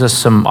that gives us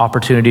some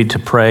opportunity to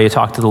pray,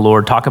 talk to the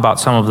Lord, talk about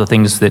some of the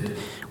things that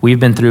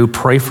we've been through,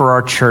 pray for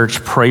our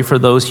church, pray for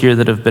those here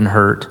that have been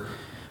hurt,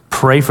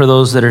 pray for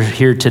those that are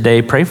here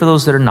today, pray for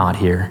those that are not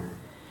here,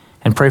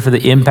 and pray for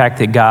the impact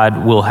that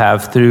God will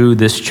have through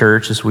this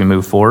church as we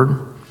move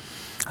forward.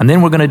 And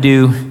then we're going to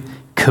do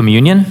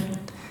communion.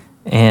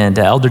 And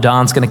Elder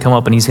Don's going to come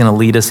up and he's going to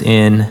lead us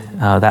in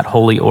that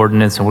holy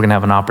ordinance, and we're going to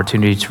have an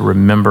opportunity to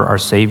remember our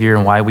Savior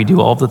and why we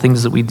do all the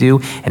things that we do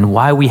and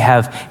why we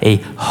have a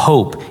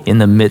hope in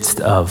the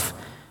midst of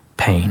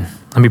pain.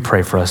 Let me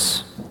pray for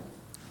us.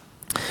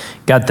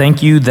 God,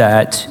 thank you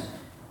that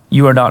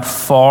you are not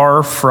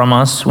far from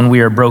us when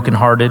we are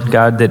brokenhearted.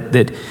 God,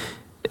 that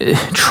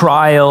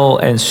trial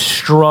and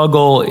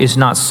struggle is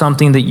not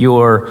something that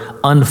you're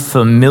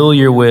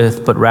unfamiliar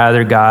with, but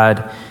rather,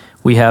 God,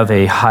 we have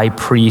a high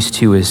priest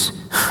who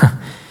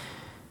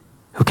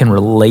can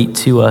relate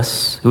to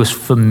us, who is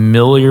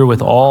familiar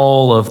with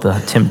all of the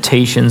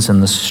temptations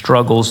and the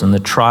struggles and the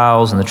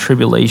trials and the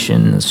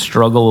tribulation and the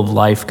struggle of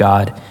life,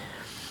 God.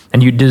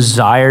 And you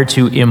desire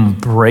to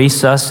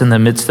embrace us in the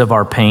midst of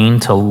our pain,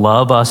 to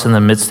love us in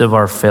the midst of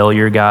our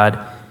failure,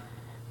 God.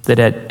 That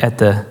at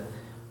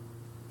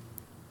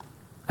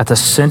the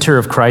center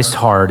of Christ's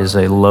heart is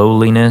a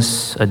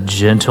lowliness, a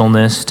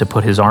gentleness to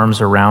put his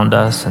arms around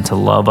us and to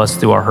love us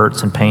through our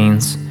hurts and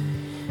pains.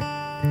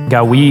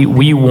 God,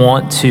 we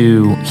want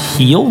to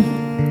heal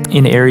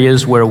in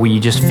areas where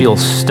we just feel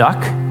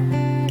stuck.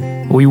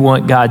 We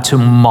want God to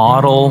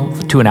model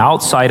to an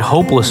outside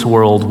hopeless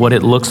world what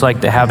it looks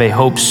like to have a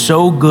hope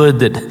so good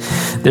that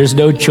there's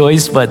no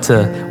choice but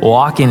to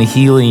walk in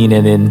healing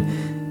and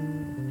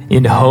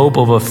in hope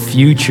of a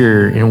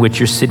future in which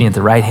you're sitting at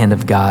the right hand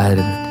of God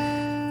and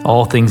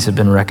all things have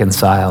been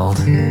reconciled.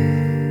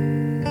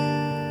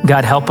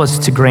 God, help us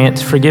to grant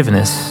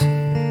forgiveness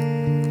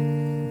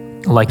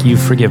like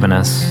you've forgiven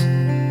us.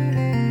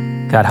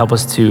 God, help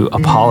us to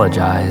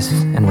apologize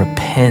and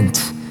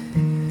repent.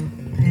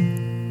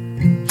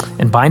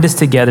 And bind us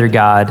together,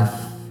 God,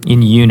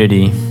 in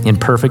unity, in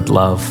perfect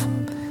love,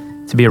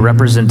 to be a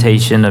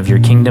representation of your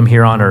kingdom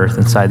here on earth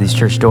inside these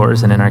church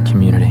doors and in our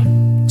community.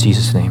 In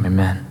Jesus' name,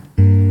 amen.